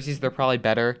black jerseys, they're probably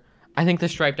better. I think the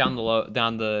stripe down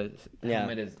the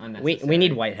helmet is unnecessary. We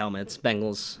need white helmets.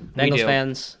 Bengals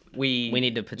fans. We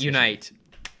need to petition. Unite.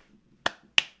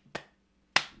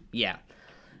 Yeah.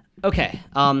 Okay.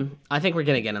 I think we're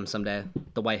gonna get them someday.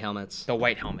 The white helmets. The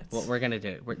white helmets. Well, we're gonna do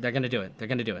it. They're gonna do it. They're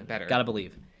gonna do it. Better. Gotta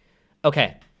believe.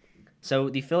 Okay. So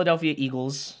the Philadelphia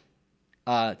Eagles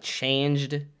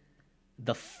changed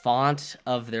the font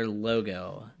of their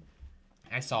logo.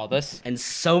 I saw this. And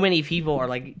so many people are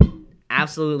like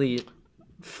absolutely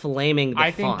flaming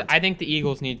the font. I think the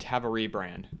Eagles need to have a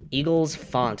rebrand. Eagles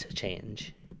font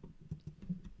change.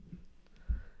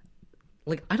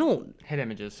 Like, I don't... Hit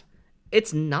images.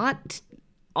 It's not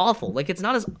awful. Like, it's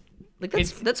not as... Like,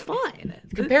 that's fine.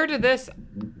 Compared to this,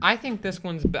 I think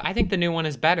I think the new one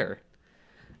is better.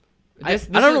 This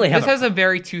has a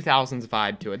very 2000s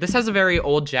vibe to it. This has a very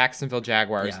old Jacksonville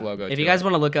Jaguars logo. If you guys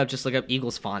want to look up, just look up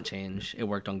Eagles font change. It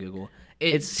worked on Google.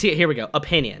 Here we go.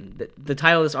 Opinion. The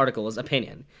title of this article is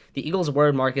Opinion. The Eagles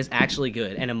word mark is actually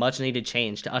good and a much needed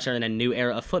change to usher in a new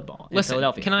era of football in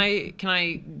Philadelphia. Can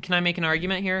I make an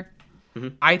argument here?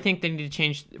 Mm-hmm. I think they need to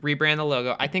rebrand the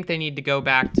logo. I think they need to go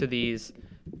back to these.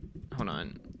 Hold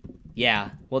on.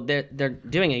 Yeah. Well, they're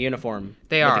doing a uniform.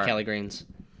 They with are the Kelly Greens.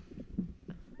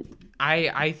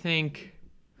 I think.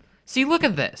 See, look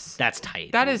at this. That's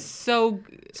tight. That is so.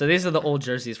 So these are the old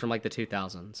jerseys from like the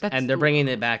 2000s, and they're bringing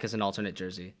it back as an alternate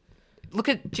jersey. Look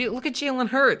at Jalen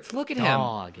Hurts. Look at him.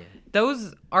 Dog.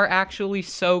 Those are actually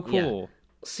so cool. Yeah.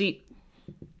 See,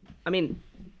 I mean,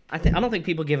 I don't think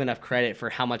people give enough credit for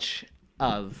how much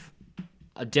of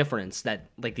a difference that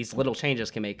like these little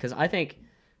changes can make. Because I think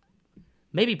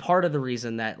maybe part of the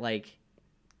reason that like.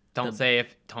 Don't say it.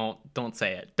 Don't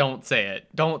say it. Don't say it.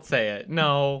 Don't say it.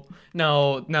 No.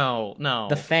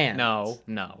 The fans.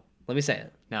 No. Let me say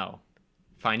it. No.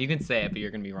 Fine, you can say it, but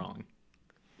you're gonna be wrong.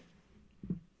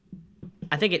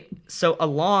 I think so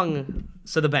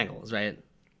the Bengals, right?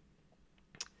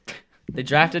 They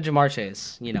drafted Jamar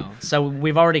Chase, So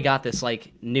we've already got this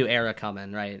like new era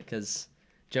coming, right? Because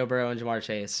Joe Burrow and Jamar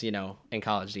Chase, in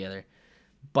college together.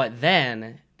 But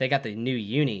then they got the new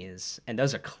unis, and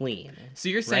those are clean. So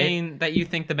you're saying that you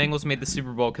think the Bengals made the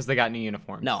Super Bowl because they got new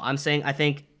uniforms? No, I'm saying I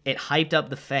think it hyped up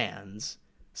the fans,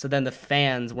 so then the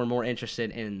fans were more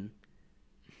interested in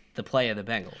the play of the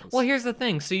Bengals. Well, here's the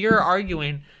thing. So you're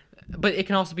arguing, but it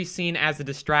can also be seen as a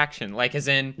distraction, like as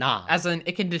in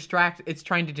it can distract. It's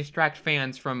trying to distract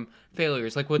fans from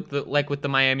failures, like what the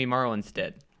Miami Marlins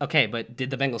did. Okay, but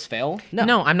did the Bengals fail?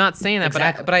 No, I'm not saying that.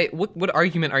 Exactly. But what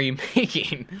argument are you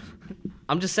making?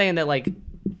 I'm just saying that, like,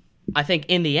 I think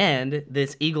in the end,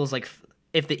 this Eagles, like,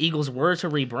 if the Eagles were to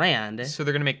rebrand... So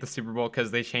they're going to make the Super Bowl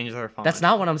because they changed their font. That's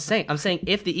not what I'm saying. I'm saying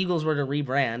if the Eagles were to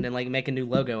rebrand and, like, make a new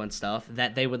logo and stuff,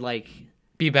 that they would, like...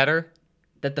 Be better?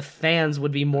 That the fans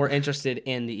would be more interested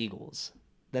in the Eagles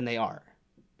than they are.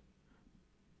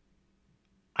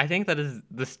 I think that is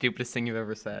the stupidest thing you've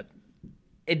ever said.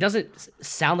 It doesn't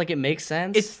sound like it makes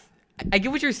sense. I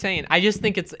get what you're saying. I just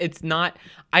think it's not.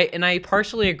 I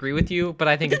partially agree with you, but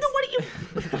I think it's.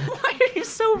 Why are you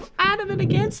so adamant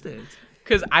against it?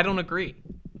 Because I don't agree.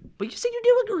 But you said you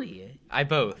do agree. I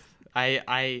both.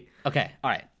 I. Okay. All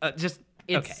right.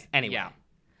 Okay. Anyway. Yeah.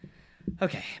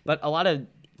 Okay, but a lot of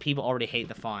people already hate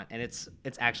the font, and it's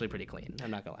actually pretty clean.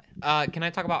 I'm not gonna lie. Can I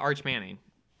talk about Arch Manning?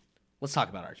 Let's talk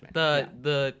about Arch Manning.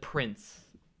 The prince,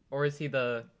 or is he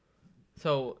the?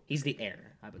 So he's the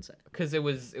heir, I would say. Because it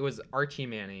was Archie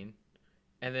Manning,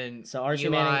 and then Archie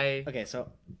Eli, Manning. Okay, so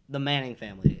the Manning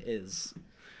family is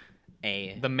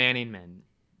the Manning men,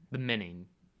 the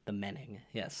Manning,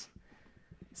 yes.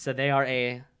 So they are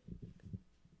a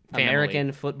family.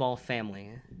 American football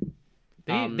family.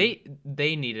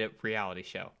 They need a reality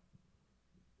show.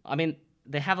 I mean,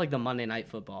 they have like the Monday Night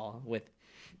Football with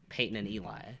Peyton and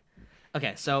Eli.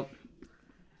 Okay, so.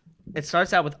 It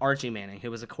starts out with Archie Manning, who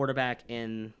was a quarterback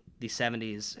in the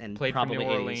 70s and played probably for New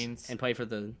 80s, Orleans. And played for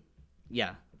the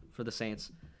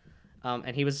Saints.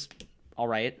 And he was all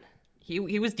right.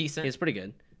 He was decent. He was pretty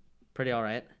good, pretty all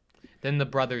right. Then the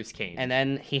brothers came, and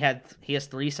then he has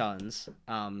three sons.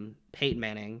 Peyton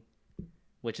Manning,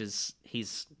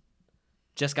 he's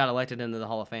just got elected into the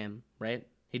Hall of Fame, right?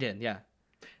 He did, yeah.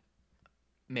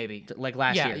 Maybe like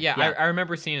last year. Yeah. I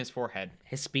remember seeing his forehead.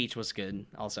 His speech was good,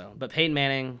 also. But Peyton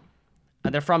Manning.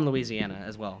 They're from Louisiana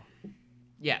as well.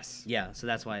 Yes. Yeah, so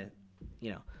that's why,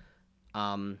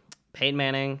 Peyton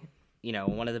Manning,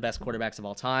 one of the best quarterbacks of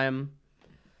all time.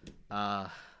 I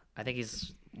think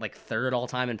he's like third all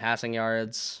time in passing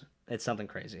yards. It's something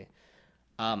crazy.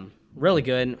 Really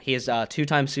good. He is a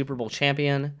two-time Super Bowl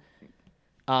champion.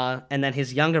 And then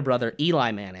his younger brother,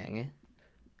 Eli Manning,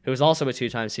 who was also a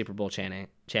 2-time Super Bowl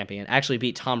champion, actually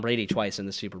beat Tom Brady twice in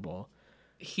the Super Bowl.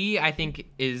 He, I think,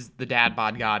 is the dad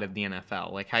bod god of the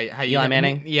NFL. Like how Eli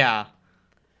Manning? Yeah.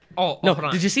 No, hold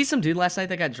on. did you see some dude last night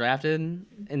that got drafted in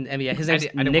NBA?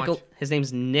 His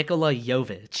name's Nikola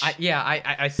Jovic.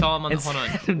 I saw him on the. Hold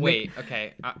on. Wait.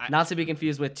 Okay. Not to be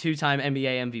confused with 2-time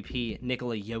NBA MVP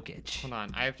Nikola Jokic. Hold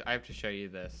on. I have to show you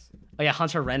this. Oh yeah,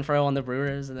 Hunter Renfrow on the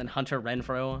Brewers, and then Hunter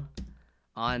Renfrow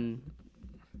on,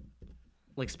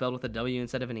 like, spelled with a W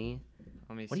instead of an E.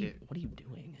 Let me see. What are you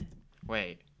doing?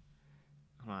 Wait.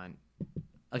 Hold on.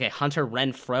 Okay, Hunter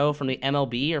Renfrow from the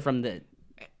MLB or from the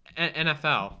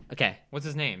NFL. Okay. What's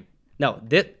his name? No,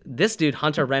 this dude,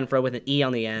 Hunter Renfrow with an E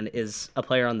on the end, is a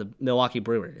player on the Milwaukee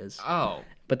Brewers. Oh.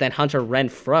 But then Hunter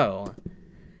Renfrow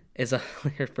is a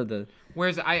player for the...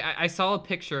 Whereas I saw a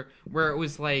picture where it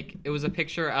was a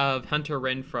picture of Hunter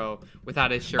Renfrow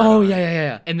without his shirt on. Oh,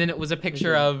 yeah. And then it was a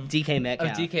picture of DK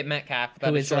Metcalf.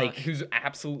 without his shirt on, who's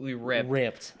absolutely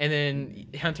ripped. And then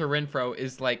Hunter Renfrow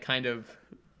is like kind of...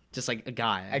 just like a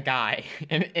guy.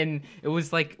 And it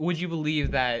was like, would you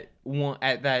believe that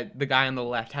that the guy on the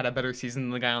left had a better season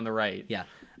than the guy on the right? Yeah.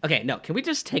 Okay, no, can we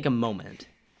just take a moment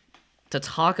to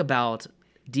talk about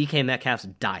DK Metcalf's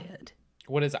diet?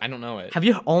 What is it? I don't know it. Have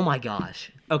you? Oh my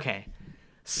gosh. Okay.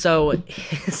 So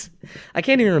I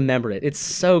can't even remember it. It's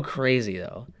so crazy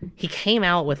though. He came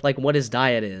out with like what his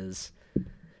diet is.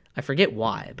 I forget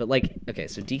why, but like, okay,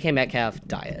 so DK Metcalf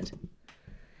diet.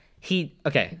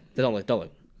 Don't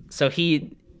look. So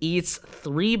he eats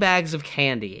 3 bags of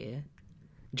candy,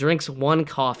 drinks 1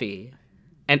 coffee,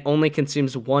 and only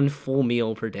consumes 1 full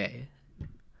meal per day.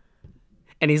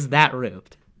 And he's that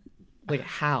ripped. Like,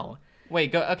 how?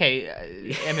 Wait, go.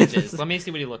 Okay, images. Let me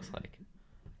see what he looks like.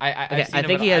 I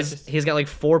think he's got like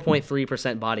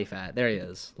 4.3% body fat. There he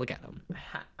is. Look at him.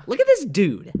 Look at this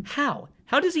dude. How?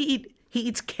 How does he eat? He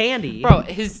eats candy. Bro,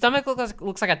 his stomach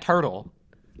looks like a turtle.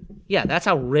 Yeah, that's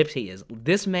how ripped he is.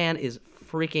 This man is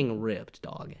freaking ripped,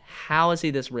 dog. How is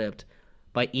he this ripped?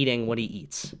 By eating what he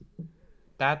eats.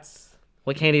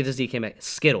 What candy does DK make?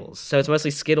 Skittles. So it's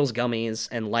mostly Skittles gummies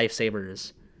and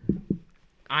Lifesavers.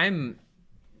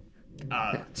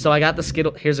 So I got the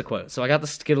Skittles. Here's a quote. So I got the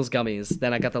Skittles gummies,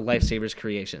 then I got the Lifesavers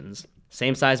creations.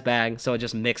 Same size bag, so I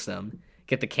just mix them.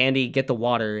 Get the candy, get the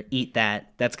water, eat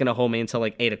that. That's gonna hold me until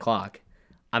like 8 o'clock.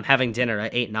 I'm having dinner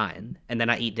at 8-9, and then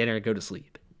I eat dinner and go to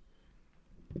sleep.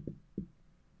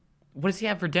 What does he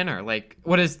have for dinner? Like,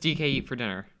 what does DK eat for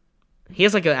dinner? He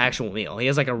has like an actual meal. He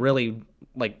has like a really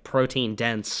like protein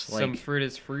dense, like some fruit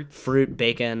is fruits. Fruit,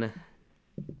 bacon.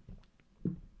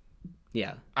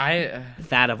 Yeah.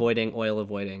 Fat avoiding, oil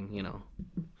avoiding, you know.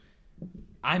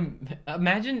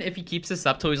 Imagine if he keeps this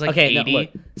up till he's like 80. No, look,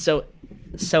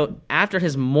 so after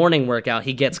his morning workout,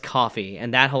 he gets coffee,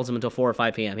 and that holds him until 4 or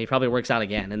 5 p.m. He probably works out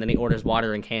again, and then he orders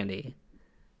water and candy.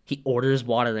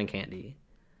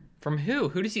 From who?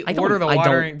 Who does he order the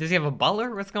water? Does he have a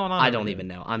butler? What's going on? I don't even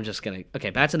know. I'm just gonna... Okay,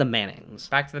 back to the Mannings.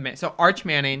 So Arch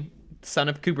Manning, son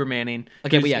of Cooper Manning.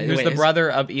 Okay, who's the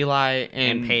brother of Eli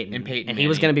and Peyton. And he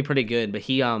was gonna be pretty good, but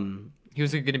he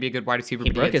was going to be a good wide receiver. He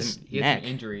broke his neck. He had some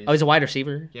injuries. Oh, he's a wide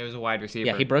receiver? Yeah, he was a wide receiver.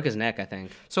 Yeah, he broke his neck, I think.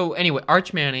 So anyway,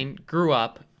 Arch Manning grew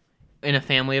up in a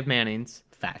family of Mannings.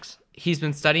 Facts. He's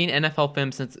been studying NFL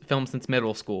film since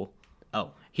middle school. Oh.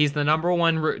 He's the number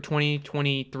 1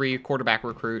 2023 quarterback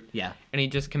recruit. Yeah. And he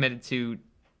just committed to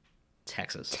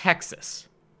Texas.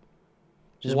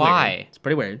 Just why? Weird. It's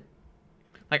pretty weird.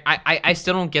 Like, I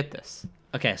still don't get this.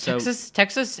 Okay, so...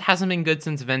 Texas hasn't been good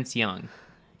since Vince Young.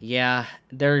 Yeah,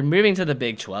 they're moving to the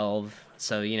Big 12,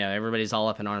 so, you know, everybody's all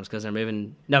up in arms because they're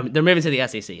moving... No, they're moving to the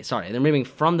SEC. Sorry, they're moving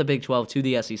from the Big 12 to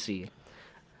the SEC.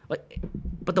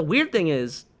 But the weird thing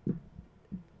is,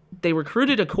 they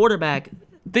recruited a quarterback...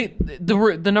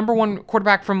 The number 1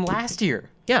 quarterback from last year.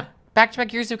 Yeah.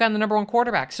 Back-to-back years they've gotten the number 1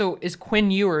 quarterback. So is Quinn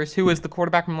Ewers, who was the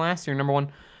quarterback from last year, number 1,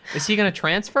 is he going to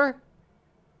transfer?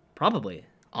 Probably.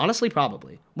 Honestly,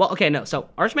 probably. Well, okay, no. So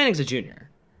Arch Manning's a junior.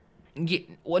 Yeah,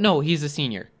 well, no, he's a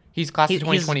senior. He's class of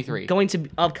 2023. He's going to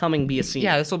upcoming be a senior.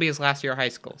 Yeah, this will be his last year of high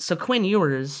school. So Quinn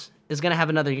Ewers is going to have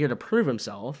another year to prove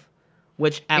himself,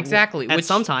 which at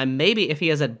some time, maybe if he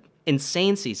has an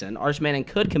insane season, Arch Manning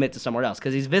could commit to somewhere else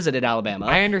because he's visited Alabama.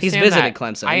 I understand He's visited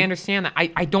Clemson. I understand that.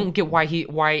 I don't get why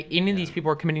any of these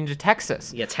people are committing to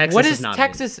Texas. Yeah, Texas what is not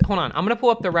Texas? Hold on, I'm going to pull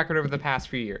up the record over the past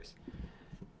few years.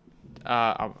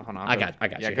 Hold on. I got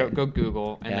you. Yeah, go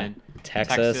Google and then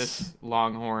Texas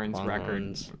Longhorns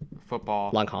record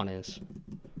football. Longhorns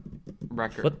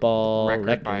record football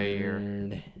record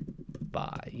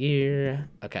by year.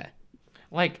 Okay.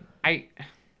 Like I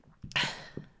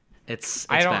don't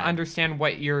bad. understand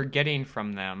what you're getting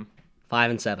from them.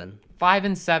 5-7.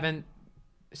 5-7.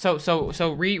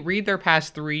 So read their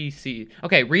past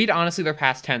Okay, read honestly their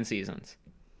past 10 seasons.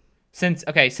 Since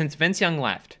Vince Young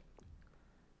left.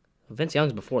 Vince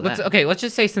Young's before that. Let's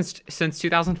just say since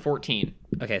 2014.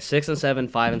 Okay, 6-7,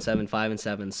 5-7,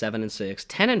 5-7, 7-6,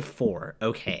 10-4.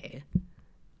 Okay,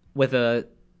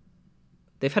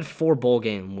 they've had 4 bowl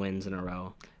game wins in a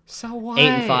row. So what?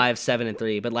 8-5,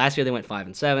 7-3. But last year they went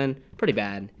 5-7. Pretty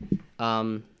bad.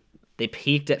 They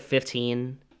peaked at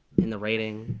 15 in the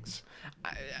ratings.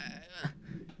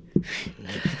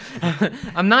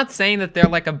 I'm not saying that they're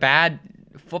like a bad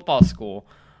football school.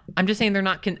 I'm just saying they're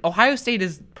not. Ohio State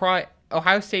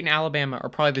and Alabama are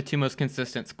probably the 2 most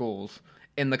consistent schools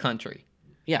in the country.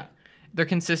 Yeah, they're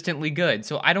consistently good.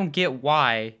 So I don't get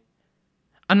why.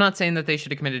 I'm not saying that they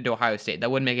should have committed to Ohio State.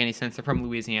 That wouldn't make any sense. They're from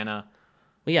Louisiana.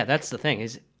 Well, yeah, that's the thing.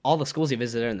 Is all the schools he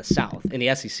visited are in the South, in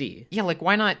the SEC. Yeah, like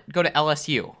why not go to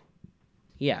LSU?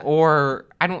 Yeah. Or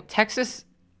Texas.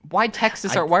 Why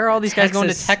Texas? Why are all these guys going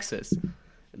to Texas?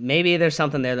 Maybe there's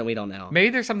something there that we don't know. Maybe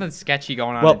there's something sketchy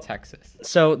going on in Texas.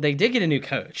 So they did get a new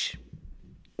coach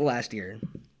last year,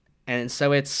 and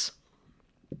so it's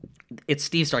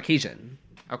Steve Sarkisian.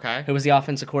 Okay. Who was the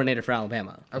offensive coordinator for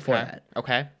Alabama before that.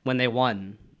 Okay. When they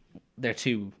won their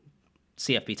 2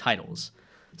 CFP titles.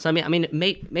 So I mean,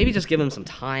 maybe just give him some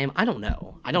time. I don't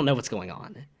know. I don't know what's going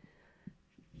on.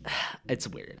 It's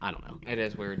weird. I don't know. It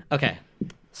is weird. Okay.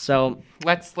 So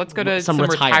let's go to some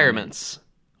retirements.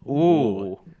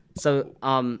 Ooh. So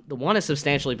the one is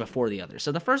substantially before the other.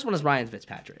 So the first one is Ryan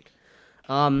Fitzpatrick.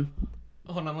 Hold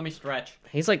on, let me stretch.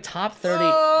 He's like top 30.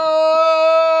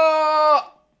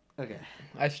 Okay.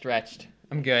 I stretched.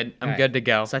 I'm good. I'm good to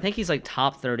go. So I think he's like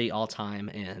top 30 all time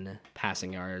in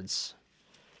passing yards.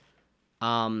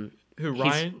 Who,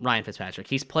 Ryan? Ryan Fitzpatrick.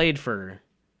 He's played for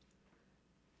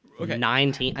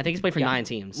 9 teams. I think he's played for 9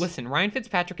 teams. Listen, Ryan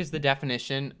Fitzpatrick is the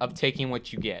definition of taking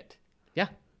what you get. Yeah.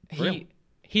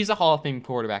 He's a Hall of Fame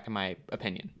quarterback in my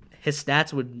opinion. His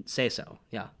stats would say so.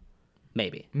 Yeah.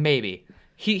 Maybe.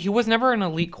 He was never an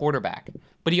elite quarterback,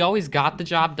 but he always got the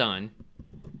job done.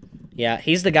 Yeah,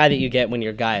 he's the guy that you get when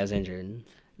your guy is injured.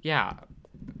 Yeah.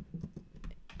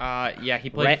 He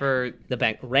played for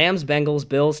the Rams, Bengals,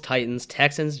 Bills, Titans,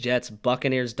 Texans, Jets,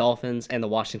 Buccaneers, Dolphins, and the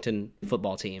Washington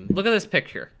football team. Look at this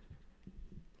picture.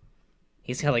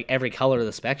 He's got like every color of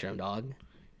the spectrum, dog.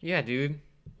 Yeah, dude.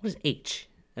 What is H?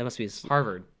 That must be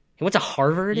Harvard. He went to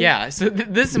Harvard? Yeah, so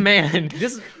this man...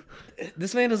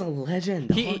 This man is a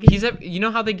legend. You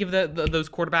know how they give those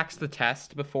quarterbacks the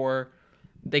test before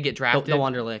they get drafted? The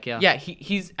Wonderlic, yeah. Yeah,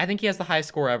 I think he has the highest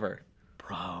score ever.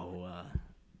 Bro.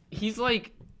 He's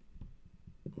like...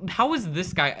 How is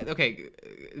this guy...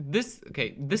 This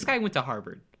guy went to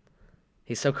Harvard.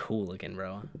 He's so cool looking,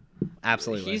 bro.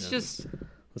 Absolutely. He's just...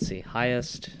 Let's see.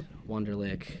 Highest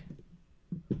Wonderlic.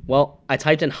 Well, I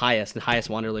typed in highest, and highest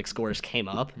Wonderlic scores came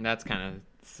up. That's kind of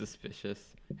suspicious.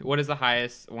 What is the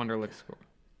highest Wonderlic score?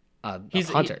 He's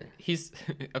Hunter. He's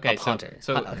okay. Hunter.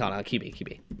 So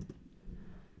QB.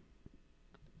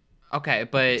 Okay,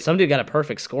 but some dude got a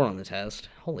perfect score on the test.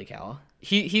 Holy cow.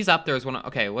 He's up there as one.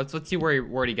 Okay, let's see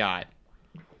where he got.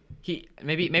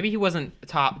 Maybe he wasn't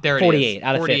top. There it 48 is.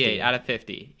 Out of 48 50. out of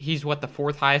 50. He's what, the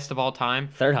 4th highest of all time?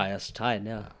 3rd highest, tied.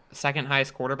 Yeah. 2nd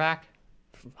highest quarterback.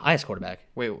 Highest quarterback.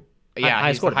 Wait. Yeah,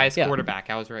 he's the highest quarterback.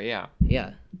 I was right. Yeah.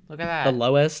 Yeah. Look at that. The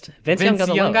lowest. Vince Young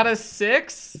got got a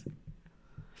 6.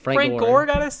 Frank Gore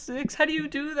got a 6. How do you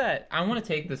do that? I want to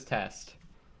take this test.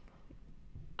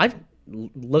 I've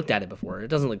looked at it before. It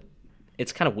doesn't look.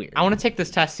 It's kind of weird. I want to take this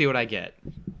test, see what I get.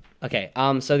 Okay.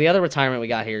 So the other retirement we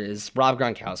got here is Rob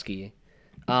Gronkowski.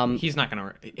 He's not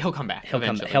gonna. He'll come back.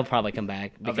 He'll probably come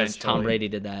back because eventually. Tom Brady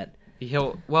did that.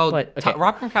 Rob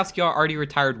Gronkowski already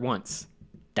retired once.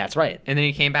 That's right. And then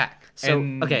he came back. So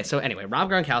anyway, Rob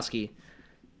Gronkowski.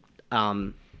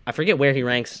 I forget where he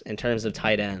ranks in terms of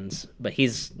tight ends, but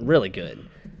he's really good.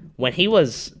 When he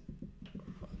was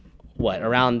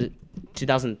around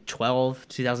 2012,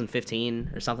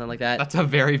 2015 or something like that. That's a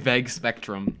very vague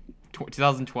spectrum.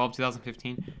 2012,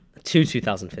 2015. To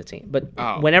 2015.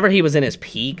 But whenever he was in his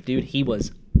peak, dude, he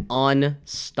was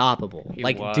unstoppable.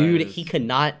 Dude, he could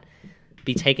not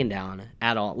be taken down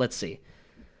at all. Let's see.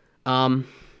 He only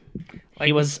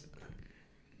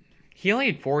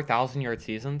had 4,000-yard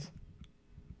seasons.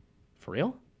 For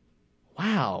real?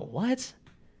 Wow, what?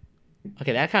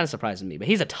 Okay, that kind of surprises me, but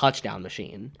he's a touchdown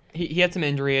machine. He had some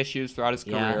injury issues throughout his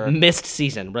career. Missed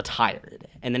season, retired.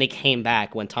 And then he came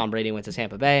back when Tom Brady went to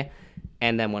Tampa Bay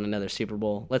and then won another Super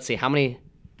Bowl. Let's see, how many...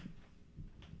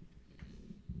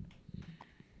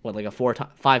 like a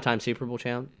 5-time Super Bowl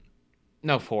champ?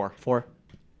 No, 4. 4?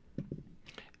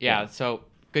 Yeah, so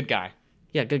good guy.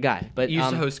 Yeah, good guy. But he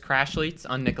used to host Crash Leets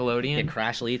on Nickelodeon. Yeah,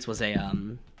 Crash Leets was a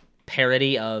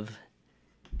parody of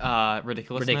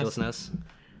ridiculousness.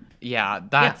 Yeah,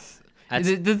 that's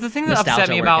the thing that upset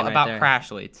me about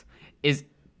Crash Leets is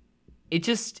it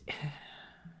just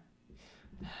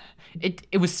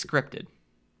it was scripted,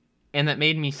 and that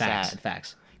made me sad.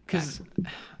 Facts. Because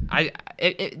they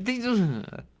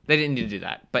didn't need to do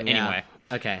that. But anyway.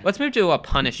 Okay. Let's move to a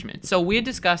punishment. So we had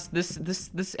discussed this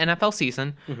NFL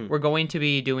season. Mm-hmm. We're going to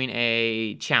be doing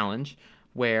a challenge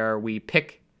where we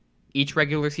pick each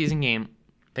regular season game.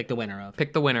 Pick the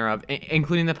winner of,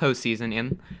 including the postseason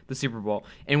and the Super Bowl.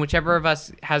 And whichever of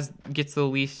us gets the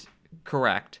least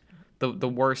correct, the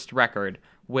worst record,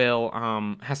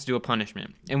 has to do a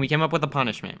punishment. And we came up with a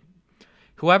punishment.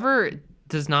 Whoever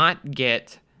gets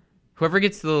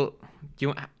the...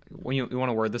 You want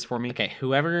to word this for me? Okay,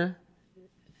 whoever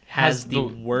has the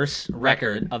worst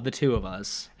record of the two of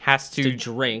us has to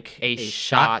drink a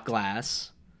shot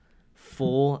glass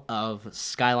full of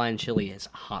Skyline Chili's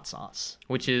hot sauce,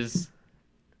 which is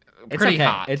pretty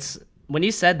hot. It's when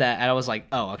you said that, I was like,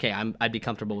 oh, okay, I'd be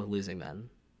comfortable with losing then.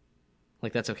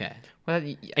 Like, that's okay. Well,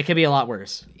 it could be a lot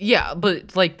worse. Yeah,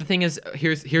 but like the thing is,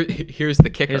 here's the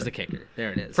kicker. Here's the kicker.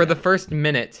 There it is. For the first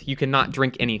minute, you cannot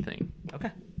drink anything.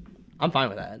 Okay, I'm fine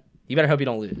with that. You better hope you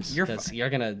don't lose. You're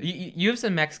gonna. You have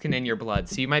some Mexican in your blood,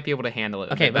 so you might be able to handle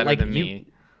it. Okay, but better than me.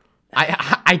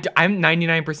 I'm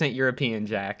 99% European,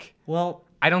 Jack. Well,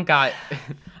 I don't got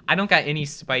any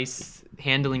spice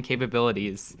handling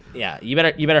capabilities. Yeah, you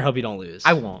better hope you don't lose.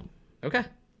 I won't. Okay.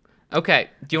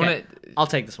 Do you want to? I'll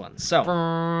take this one. So.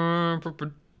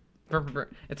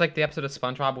 It's like the episode of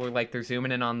SpongeBob where like they're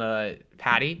zooming in on the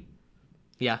patty.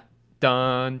 Yeah.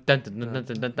 Dun dun dun dun dun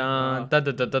dun dun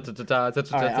dun dun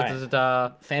dun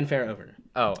dun. Fanfare over.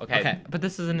 Oh, okay. But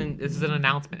this is an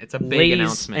announcement. It's a big Ladies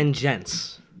announcement. and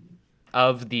gents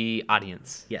of the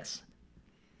audience. Yes.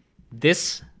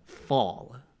 This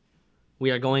fall,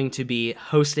 we are going to be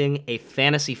hosting a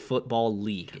fantasy football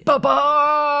league.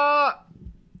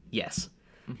 Yes.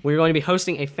 We're going to be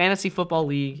hosting a fantasy football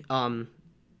league. The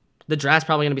draft's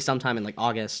probably going to be sometime in like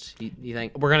August. You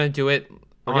think? We're going to do it.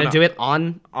 We're going to do it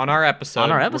on our episode.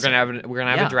 On our episode. We're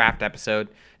going to have a draft episode.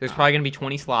 There's probably going to be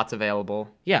 20 slots available.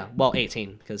 Yeah, well,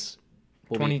 18 because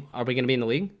are we going to be in the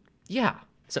league? Yeah.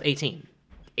 So 18.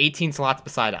 18 slots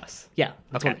beside us. Yeah.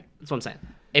 That's what I'm saying.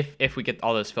 If we get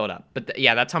all those filled up. But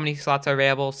that's how many slots are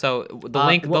available. So the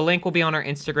link will be on our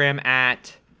Instagram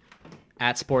at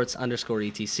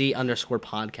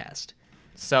sports_etc_podcast.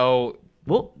 So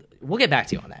we'll get back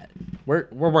to you on that. We're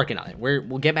working on it.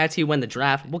 We'll get back to you when the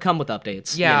draft. We'll come with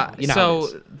updates. Yeah. You know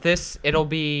so this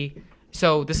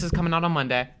is coming out on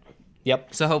Monday.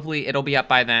 Yep. So hopefully it'll be up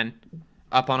by then,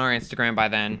 up on our Instagram by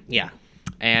then. Yeah.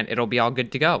 And it'll be all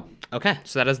good to go. Okay.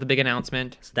 So that is the big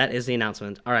announcement. So that is the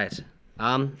announcement. All right.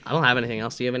 I don't have anything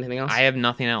else. Do you have anything else? I have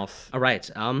nothing else. All right.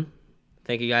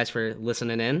 Thank you guys for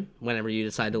listening in. Whenever you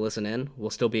decide to listen in,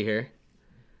 we'll still be here.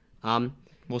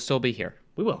 We'll still be here.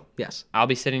 We will. Yes. I'll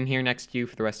be sitting here next to you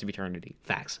for the rest of eternity.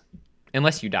 Facts.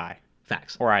 Unless you die.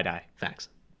 Facts. Or I die. Facts.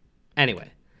 Anyway.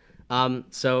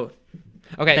 So.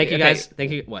 Okay. Thank you guys.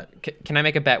 Thank you. What? Can I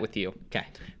make a bet with you? Okay.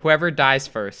 Whoever dies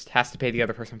first has to pay the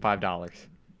other person $5.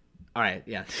 All right,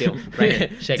 yeah, deal. Right here.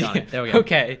 Shake on it. There we go.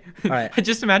 Okay. All right.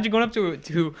 Just imagine going up to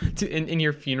in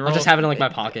your funeral. I'll just have it in like my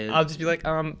pocket. I'll just be like,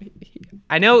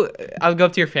 I know. I'll go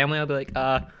up to your family. I'll be like,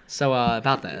 So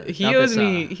about that. He owes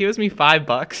me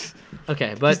 $5.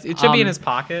 Okay, but it should be in his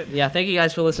pocket. Yeah, thank you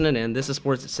guys for listening in. This is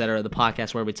Sports Etc., the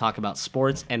podcast where we talk about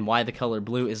sports and why the color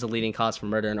blue is the leading cause for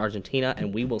murder in Argentina,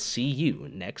 and we will see you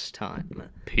next time.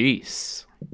 Peace.